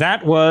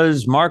 That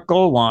was Marc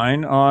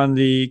Goldwein on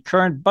the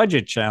current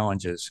budget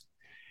challenges.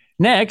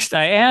 Next,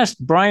 I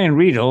asked Brian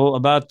Riedl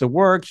about the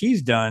work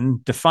he's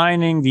done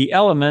defining the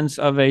elements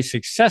of a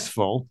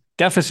successful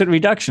deficit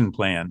reduction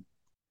plan.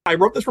 I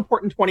wrote this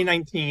report in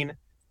 2019.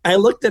 I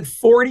looked at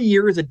 40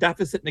 years of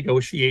deficit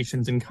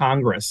negotiations in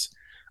Congress,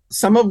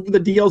 some of the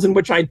deals in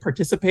which I'd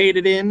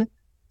participated in,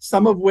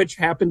 some of which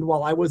happened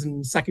while I was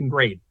in second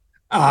grade,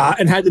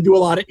 and had to do a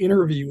lot of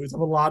interviews of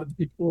a lot of the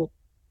people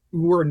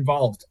who were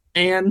involved.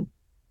 And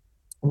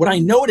what I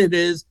noted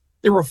is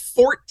there were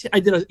 14,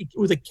 it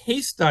was a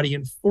case study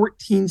in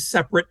 14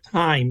 separate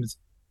times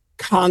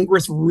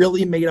Congress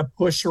really made a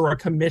push or a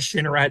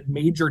commission or had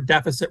major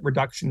deficit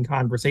reduction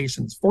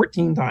conversations,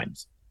 14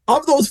 times.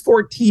 Of those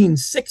 14,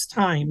 6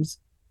 times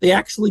they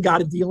actually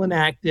got a deal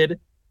enacted,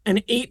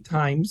 and 8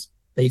 times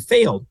they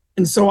failed.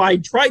 And so I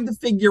tried to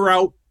figure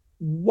out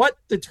what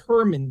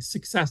determined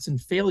success and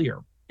failure.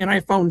 And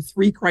I found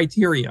 3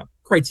 criteria.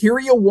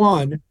 Criteria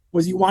 1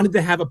 was you wanted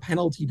to have a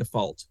penalty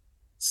default,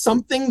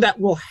 something that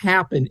will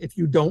happen if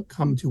you don't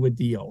come to a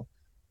deal.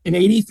 In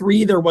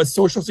 83, there was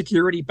Social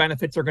Security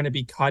benefits are going to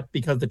be cut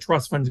because the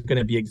trust fund is going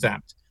to be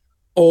exempt.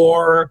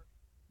 Or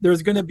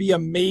there's going to be a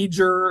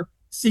major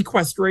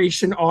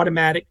sequestration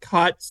automatic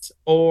cuts,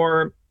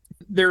 or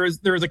there's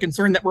a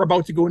concern that we're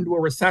about to go into a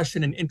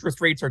recession and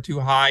interest rates are too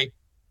high.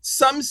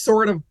 Some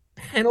sort of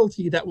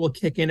penalty that will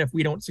kick in if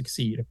we don't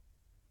succeed.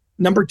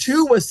 Number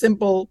 2 was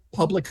simple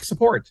public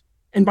support.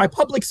 And by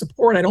public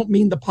support, I don't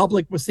mean the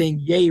public was saying,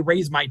 yay,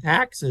 raise my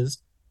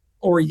taxes,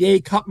 or yay,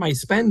 cut my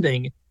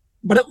spending,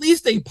 but at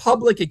least a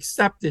public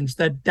acceptance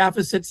that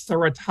deficits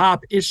are a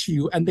top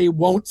issue and they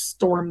won't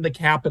storm the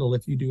Capitol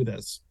if you do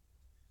this.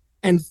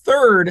 And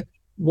third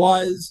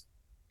was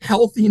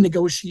healthy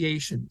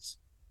negotiations,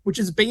 which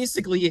is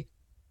basically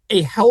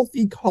a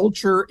healthy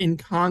culture in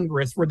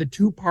Congress where the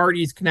two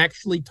parties can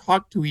actually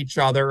talk to each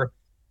other,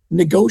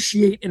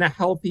 negotiate in a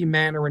healthy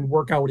manner, and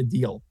work out a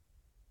deal.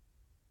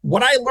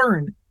 What I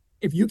learned,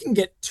 if you can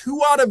get 2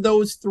 out of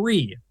those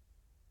 3,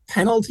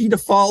 penalty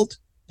default,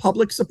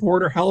 public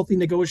support, or healthy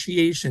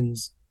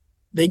negotiations,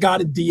 they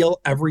got a deal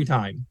every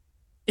time.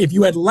 If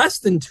you had less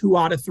than 2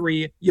 out of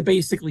 3, you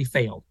basically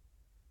failed.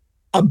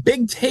 A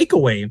big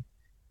takeaway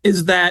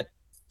is that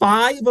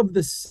 5 of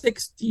the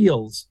 6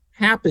 deals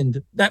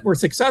that were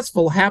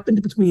successful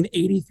happened between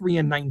 83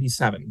 and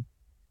 97.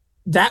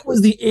 That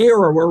was the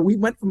era where we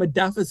went from a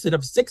deficit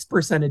of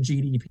 6% of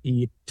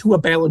GDP to a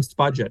balanced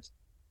budget.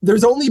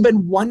 There's only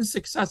been 1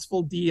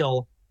 successful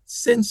deal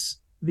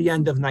since the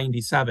end of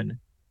 97.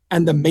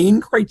 And the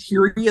main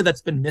criteria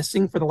that's been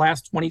missing for the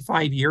last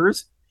 25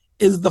 years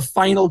is the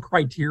final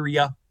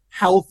criteria,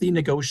 healthy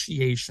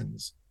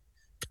negotiations.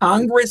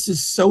 Congress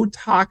is so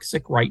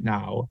toxic right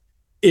now.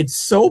 It's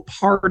so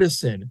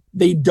partisan.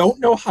 They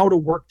don't know how to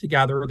work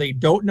together. They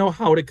don't know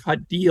how to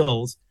cut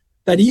deals,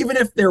 that even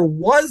if there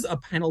was a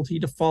penalty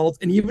default,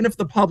 and even if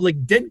the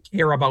public did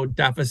care about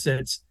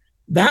deficits,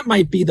 that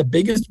might be the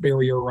biggest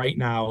barrier right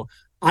now.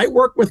 I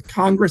work with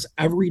Congress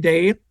every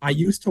day. I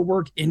used to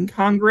work in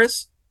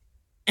Congress.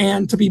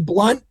 And to be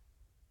blunt,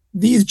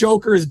 these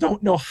jokers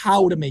don't know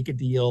how to make a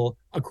deal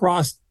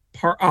across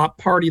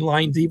party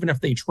lines, even if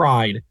they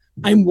tried.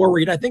 I'm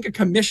worried. I think a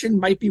commission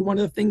might be one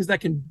of the things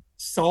that can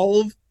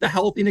solve the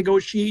healthy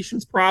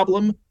negotiations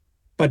problem.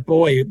 But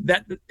boy,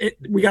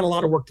 we got a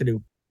lot of work to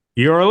do.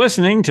 You're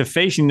listening to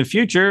Facing the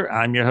Future.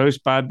 I'm your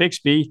host, Bob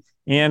Bixby,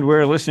 and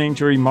we're listening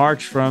to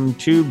remarks from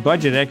 2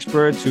 budget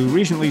experts who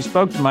recently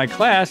spoke to my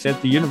class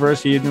at the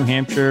University of New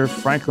Hampshire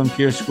Franklin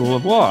Pierce School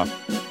of Law.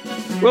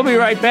 We'll be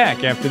right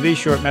back after these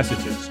short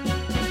messages.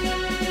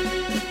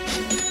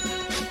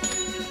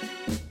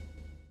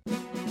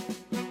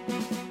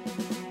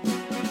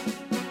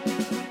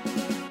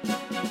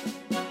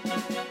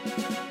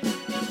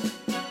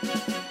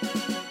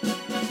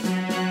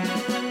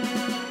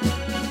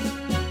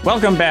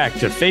 Welcome back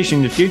to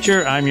Facing the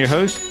Future. I'm your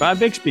host, Bob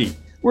Bixby.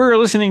 We're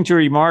listening to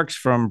remarks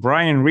from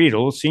Brian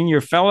Riedl, Senior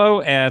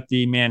Fellow at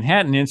the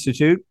Manhattan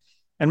Institute,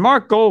 and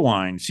Marc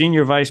Goldwein,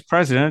 Senior Vice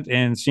President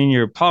and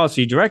Senior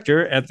Policy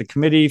Director at the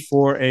Committee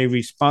for a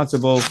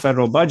Responsible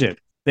Federal Budget.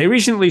 They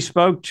recently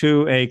spoke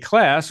to a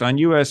class on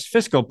U.S.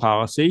 fiscal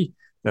policy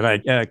that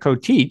I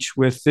co-teach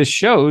with this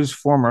show's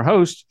former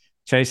host,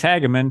 Chase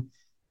Hageman,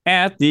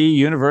 at the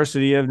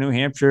University of New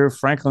Hampshire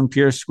Franklin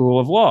Pierce School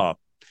of Law.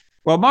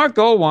 Well, Marc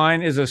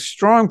Goldwein is a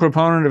strong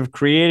proponent of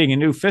creating a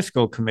new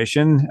fiscal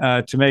commission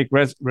to make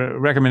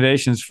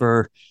recommendations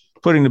for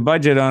putting the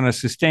budget on a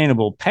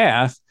sustainable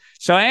path.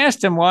 So I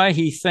asked him why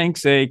he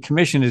thinks a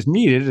commission is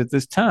needed at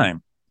this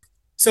time.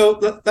 So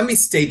let me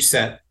stage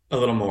set a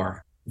little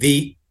more.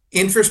 The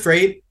interest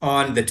rate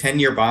on the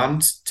 10-year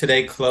bond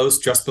today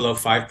closed just below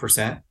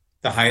 5%,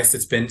 the highest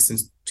it's been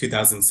since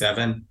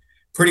 2007,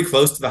 pretty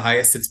close to the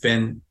highest it's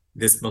been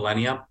this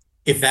millennium.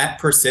 If that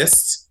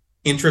persists,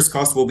 interest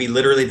costs will be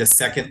literally the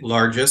second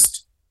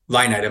largest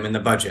line item in the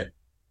budget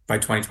by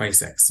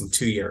 2026 in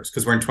 2 years,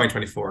 because we're in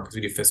 2024 because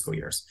we do fiscal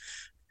years.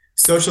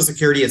 Social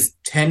Security is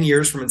 10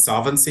 years from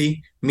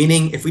insolvency,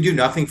 meaning if we do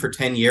nothing for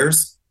 10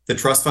 years, the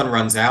trust fund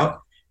runs out.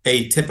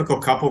 A typical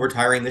couple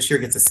retiring this year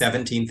gets a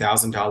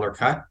 $17,000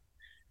 cut.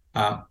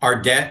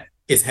 Our debt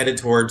is headed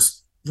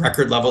towards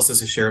record levels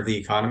as a share of the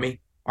economy.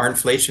 Our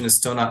inflation is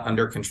still not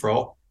under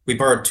control. We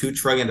borrowed $2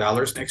 trillion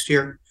next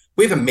year.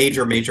 We have a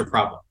major, major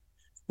problem.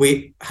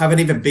 We have an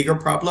even bigger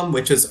problem,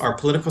 which is our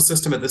political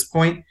system at this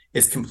point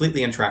is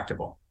completely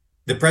intractable.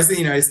 The President of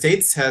the United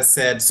States has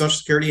said Social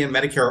Security and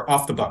Medicare are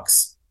off the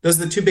books. Those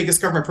are the two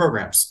biggest government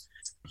programs.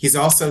 He's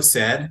also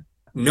said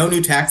no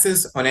new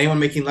taxes on anyone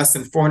making less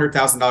than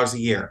 $400,000 a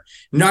year,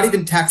 not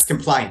even tax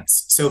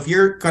compliance. So if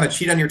you're going to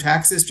cheat on your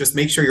taxes, just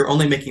make sure you're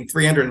only making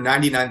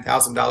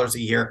 $399,000 a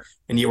year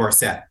and you are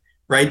set,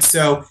 right?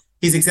 So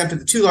he's exempted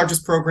the two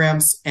largest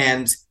programs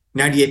and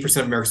 98%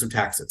 of Americans from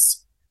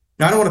taxes.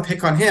 Now, I don't want to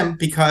pick on him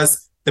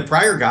because the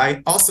prior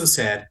guy also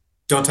said,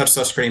 don't touch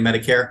Social Security and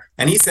Medicare.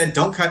 And he said,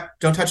 don't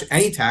touch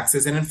any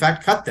taxes and in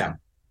fact, cut them,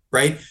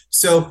 right?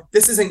 So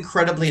this is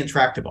incredibly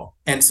intractable.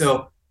 And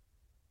so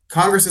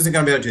Congress isn't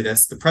going to be able to do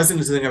this. The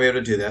president isn't going to be able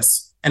to do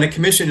this. And a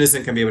commission isn't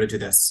going to be able to do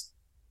this.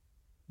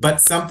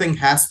 But something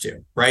has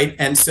to, right?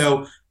 And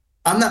so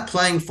I'm not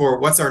playing for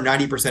what's our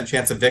 90%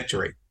 chance of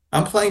victory.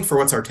 I'm playing for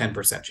what's our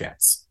 10%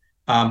 chance.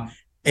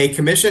 A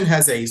commission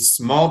has a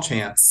small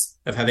chance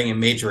of having a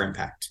major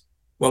impact.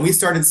 When we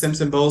started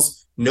Simpson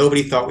Bowles,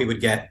 nobody thought we would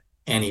get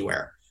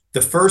anywhere.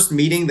 The first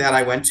meeting that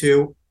I went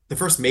to, the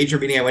first major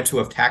meeting I went to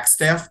of tax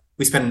staff,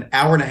 we spent an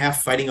hour and a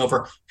half fighting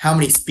over how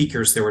many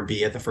speakers there would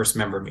be at the first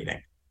member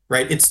meeting.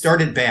 Right? It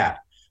started bad,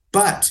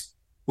 but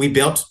we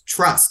built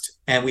trust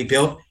and we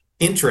built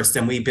interest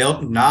and we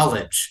built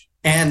knowledge.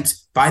 And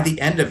by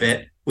the end of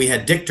it, we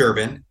had Dick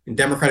Durbin in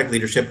Democratic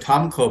leadership,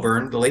 Tom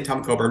Coburn, the late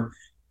Tom Coburn,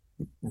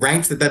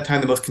 ranked at that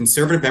time the most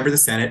conservative member of the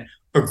Senate,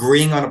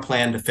 agreeing on a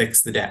plan to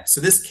fix the debt.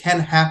 So this can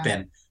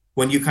happen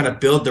when you kind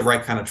of build the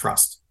right kind of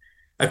trust.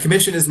 A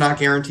commission is not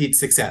guaranteed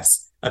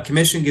success. A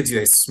commission gives you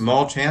a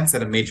small chance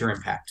at a major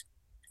impact.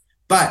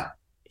 But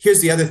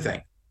here's the other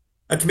thing.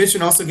 A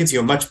commission also gives you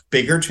a much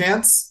bigger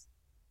chance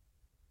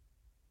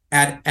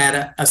at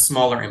a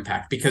smaller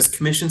impact because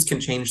commissions can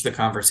change the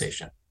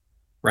conversation,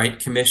 right?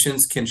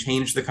 Commissions can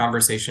change the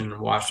conversation in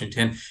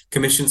Washington.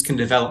 Commissions can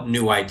develop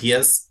new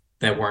ideas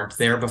that weren't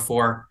there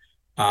before.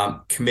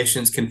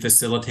 Commissions can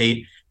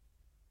facilitate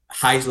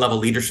high-level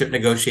leadership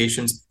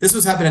negotiations. This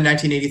was happening in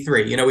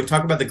 1983. You know, we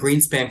talk about the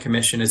Greenspan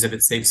Commission as if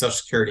it saved Social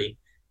Security.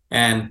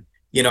 And,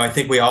 you know, I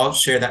think we all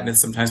share that myth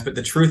sometimes, but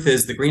the truth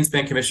is the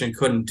Greenspan Commission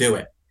couldn't do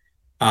it.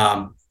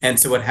 And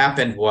so what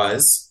happened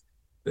was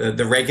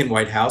the Reagan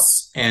White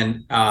House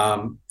and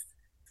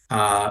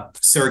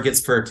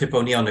surrogates for Tip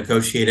O'Neill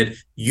negotiated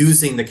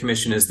using the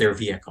commission as their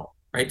vehicle,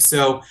 right?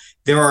 So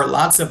there are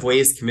lots of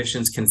ways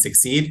commissions can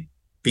succeed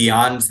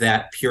beyond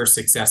that pure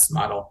success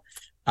model.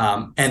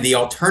 And the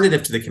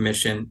alternative to the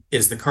commission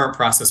is the current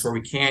process where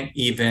we can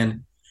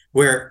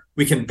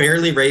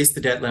barely raise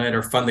the debt limit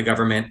or fund the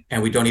government,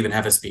 and we don't even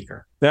have a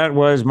speaker. That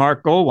was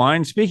Marc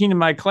Goldwein speaking to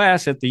my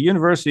class at the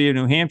University of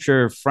New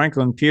Hampshire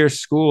Franklin Pierce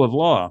School of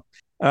Law.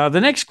 The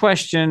next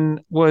question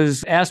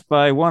was asked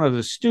by one of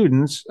the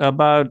students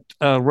about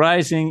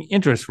rising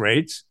interest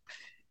rates.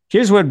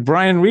 Here's what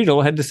Brian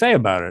Riedl had to say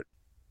about it.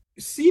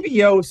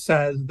 CBO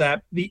says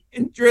that the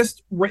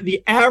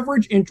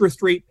average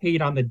interest rate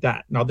paid on the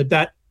debt. Now, the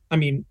debt, I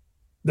mean,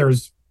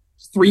 there's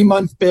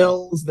 3-month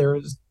bills,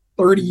 there's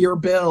 30-year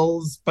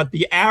bills, but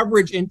the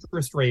average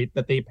interest rate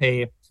that they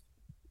pay,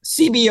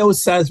 CBO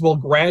says will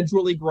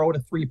gradually grow to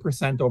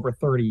 3% over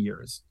 30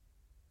 years.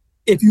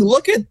 If you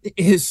look at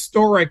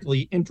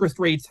historically, interest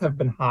rates have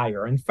been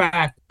higher. In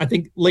fact, I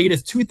think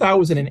latest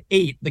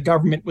 2008, the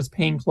government was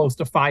paying close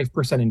to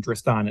 5%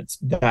 interest on its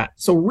debt.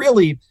 So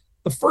really,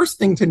 the first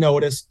thing to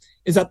notice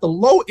is that the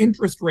low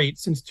interest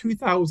rates since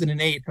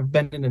 2008 have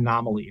been an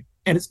anomaly.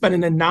 And it's been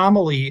an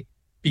anomaly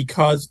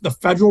because the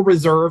Federal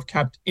Reserve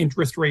kept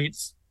interest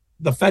rates,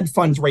 the Fed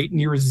funds rate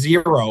near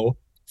zero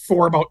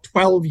for about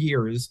 12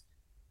 years.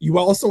 You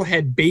also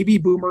had baby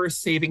boomers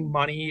saving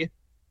money.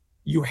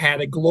 You had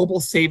a global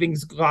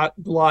savings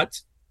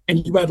glut,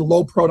 and you had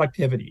low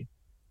productivity.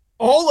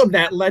 All of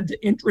that led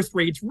to interest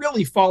rates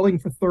really falling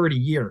for 30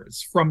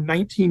 years, from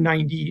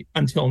 1990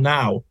 until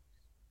now.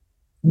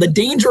 The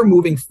danger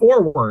moving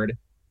forward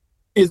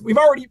is we've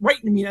already, right,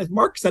 I mean, as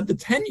Marc said, the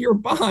 10-year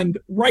bond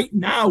right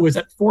now is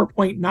at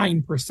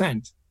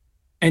 4.9%.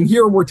 And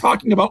here we're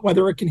talking about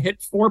whether it can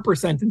hit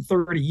 4% in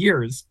 30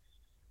 years.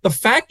 The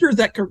factors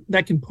that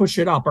can push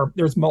it up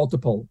there's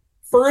multiple.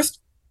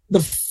 First, the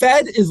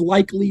Fed is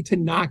likely to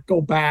not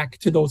go back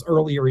to those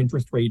earlier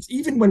interest rates.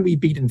 Even when we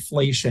beat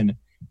inflation,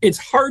 it's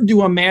hard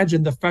to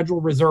imagine the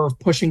Federal Reserve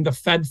pushing the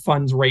Fed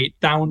funds rate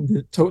down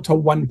to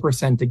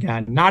 1%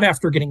 again, not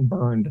after getting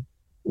burned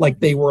like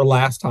they were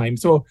last time.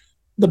 So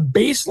the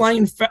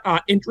baseline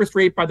interest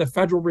rate by the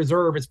Federal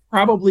Reserve is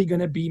probably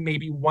going to be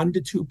maybe 1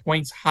 to 2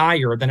 points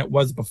higher than it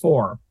was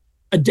before.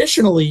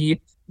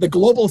 Additionally, the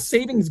global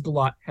savings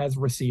glut has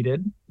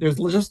receded. There's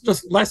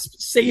just less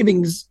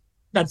savings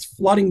that's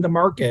flooding the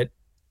market.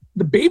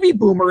 The baby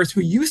boomers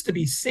who used to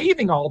be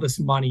saving all this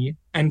money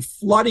and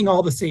flooding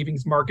all the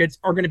savings markets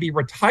are going to be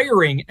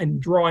retiring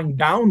and drawing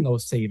down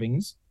those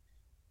savings.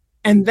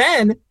 And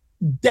then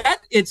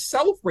debt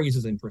itself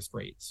raises interest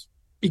rates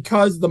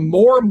because the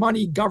more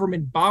money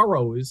government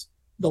borrows,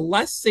 the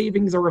less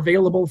savings are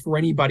available for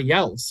anybody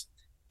else.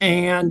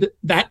 And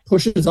that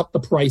pushes up the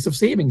price of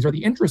savings or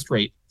the interest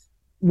rate.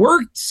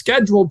 We're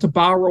scheduled to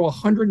borrow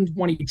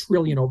 120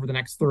 trillion over the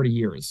next 30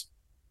 years.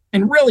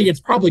 And really, it's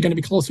probably going to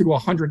be closer to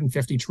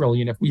 150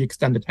 trillion if we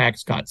extend the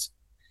tax cuts.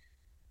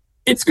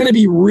 It's going to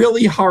be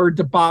really hard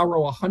to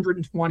borrow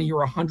 120 or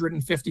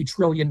 150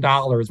 trillion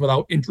dollars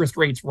without interest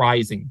rates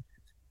rising.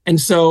 And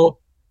so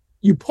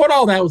you put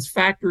all those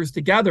factors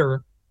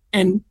together,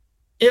 and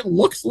it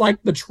looks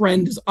like the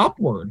trend is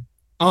upward.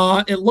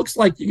 It looks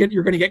like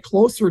you're going to get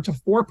closer to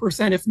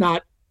 4%, if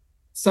not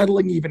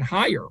settling even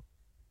higher.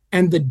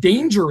 And the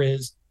danger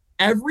is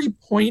every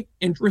point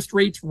interest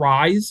rates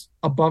rise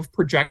above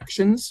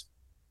projections,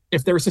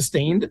 if they're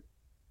sustained,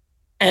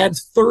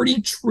 adds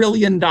 $30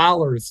 trillion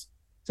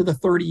to the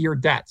 30-year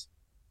debt.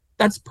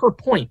 That's per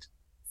point.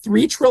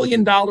 $3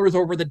 trillion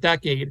over the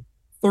decade,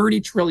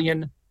 $30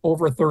 trillion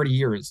over 30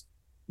 years.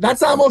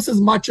 That's almost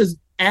as much as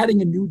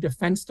adding a new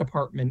defense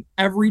department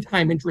every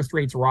time interest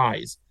rates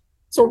rise.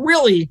 So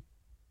really,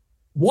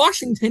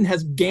 Washington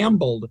has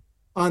gambled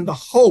on the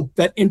hope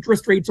that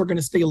interest rates are going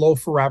to stay low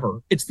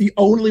forever. It's the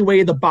only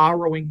way the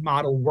borrowing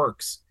model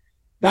works.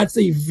 That's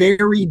a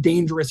very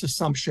dangerous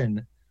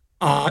assumption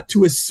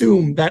to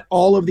assume that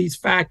all of these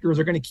factors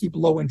are going to keep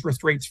low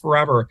interest rates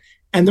forever.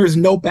 And there's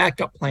no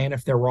backup plan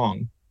if they're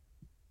wrong.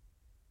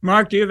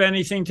 Marc, do you have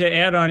anything to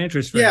add on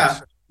interest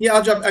rates? Yeah,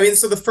 I'll jump.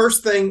 So the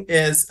first thing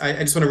is,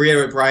 I just want to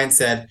reiterate what Brian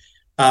said.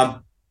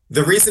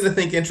 The reason to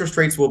think interest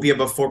rates will be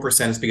above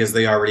 4% is because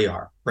they already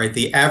are, right?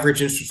 The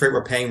average interest rate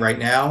we're paying right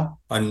now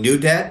on new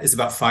debt is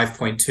about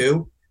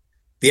 5.2.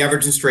 The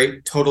average interest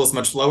rate total is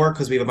much lower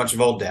because we have a bunch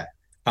of old debt.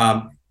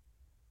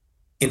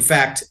 In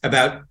fact,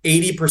 about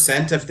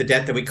 80% of the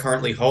debt that we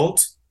currently hold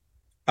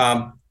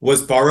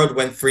was borrowed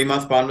when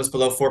 3-month bond was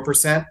below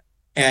 4%,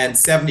 and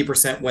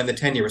 70% when the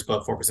 10-year was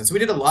below 4%. So we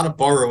did a lot of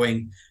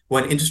borrowing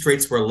when interest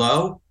rates were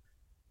low,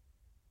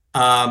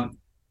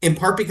 in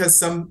part because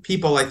some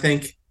people, I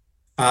think,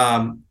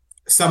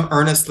 some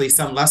earnestly,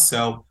 some less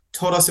so,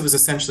 told us it was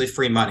essentially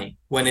free money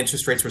when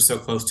interest rates were so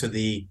close to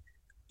the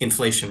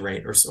inflation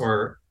rate or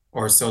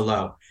so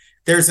low.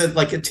 There's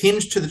a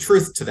tinge to the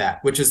truth to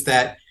that, which is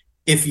that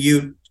if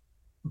you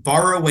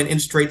borrow when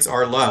interest rates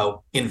are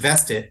low,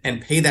 invest it,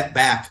 and pay that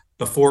back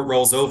before it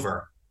rolls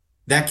over,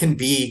 that can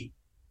be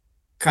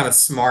kind of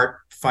smart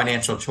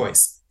financial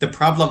choice. The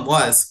problem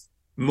was,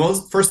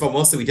 first of all,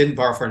 mostly we didn't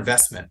borrow for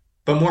investment,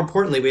 but more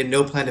importantly, we had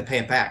no plan to pay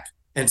it back.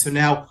 And so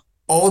now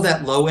all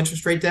that low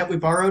interest rate debt we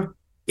borrowed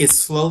is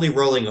slowly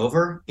rolling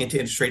over into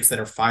interest rates that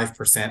are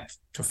 5%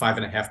 to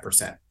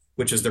 5.5%,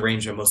 which is the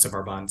range of most of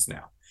our bonds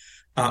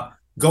now.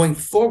 Going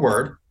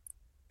forward,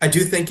 I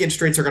do think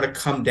interest rates are going to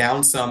come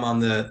down some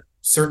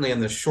certainly on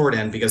the short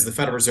end, because the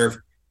Federal Reserve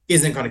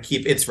isn't going to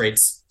keep its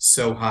rates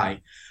so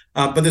high.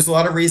 But there's a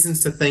lot of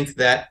reasons to think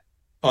that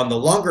on the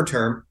longer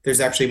term, there's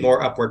actually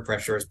more upward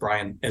pressure, as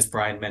Brian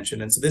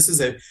mentioned. And so this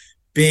is a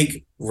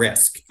big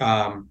risk.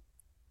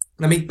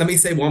 Let me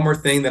say one more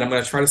thing that I'm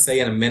going to try to say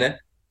in a minute,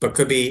 but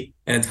could be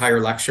an entire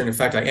lecture. And in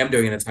fact, I am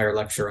doing an entire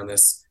lecture on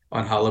this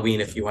on Halloween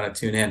if you want to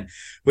tune in,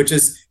 which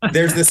is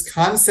there's this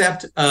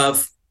concept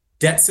of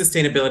debt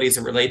sustainability as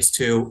it relates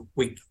to,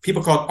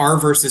 people call it R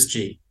versus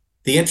G,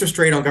 the interest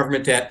rate on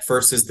government debt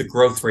versus the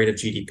growth rate of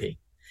GDP.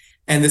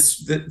 And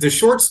the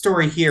short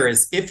story here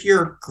is, if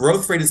your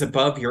growth rate is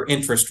above your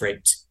interest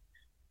rate,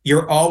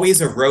 you're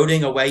always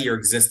eroding away your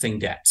existing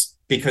debt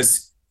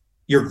because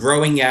you're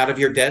growing out of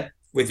your debt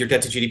with your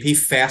debt to GDP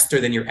faster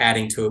than you're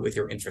adding to it with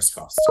your interest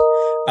cost.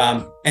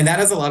 And that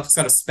has a lot of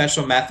sort of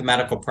special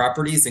mathematical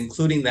properties,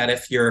 including that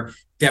if your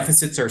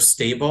deficits are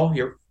stable,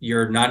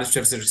 your non-interest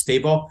deficits are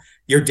stable,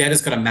 your debt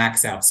is going to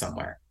max out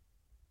somewhere.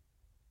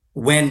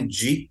 When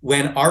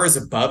R is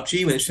above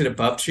G, when it's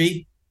above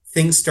G,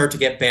 things start to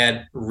get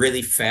bad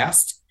really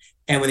fast.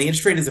 And when the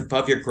interest rate is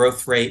above your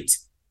growth rate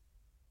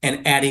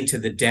and adding to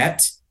the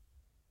debt,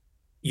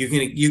 you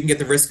can get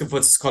the risk of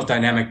what's called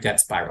dynamic debt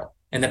spiral.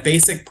 And the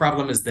basic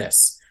problem is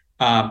this.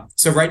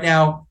 So right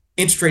now,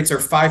 interest rates are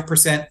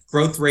 5%,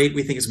 growth rate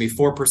we think is going to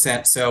be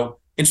 4%. So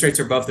interest rates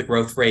are above the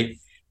growth rate.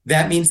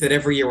 That means that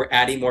every year we're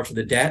adding more to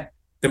the debt.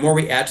 The more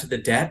we add to the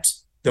debt,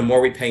 the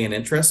more we pay in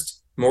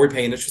interest. The more we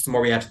pay in interest, the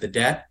more we add to the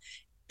debt.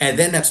 And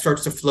then that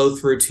starts to flow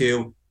through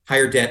to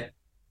higher debt,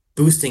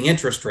 boosting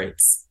interest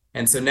rates.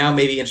 And so now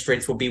maybe interest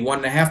rates will be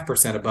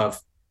 1.5% above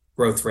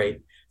growth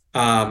rate,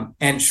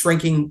 and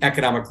shrinking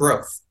economic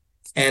growth.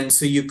 And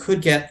so you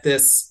could get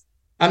this,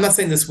 I'm not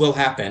saying this will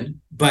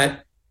happen,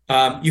 but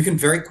you can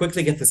very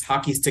quickly get this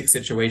hockey stick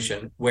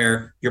situation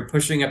where you're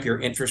pushing up your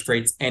interest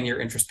rates and your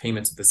interest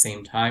payments at the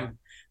same time,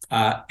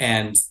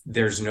 and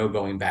there's no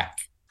going back.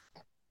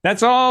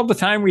 That's all the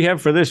time we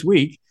have for this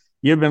week.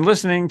 You've been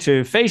listening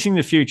to Facing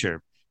the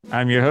Future.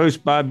 I'm your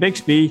host, Bob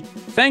Bixby.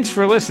 Thanks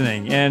for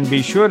listening, and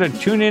be sure to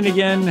tune in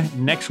again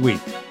next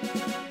week.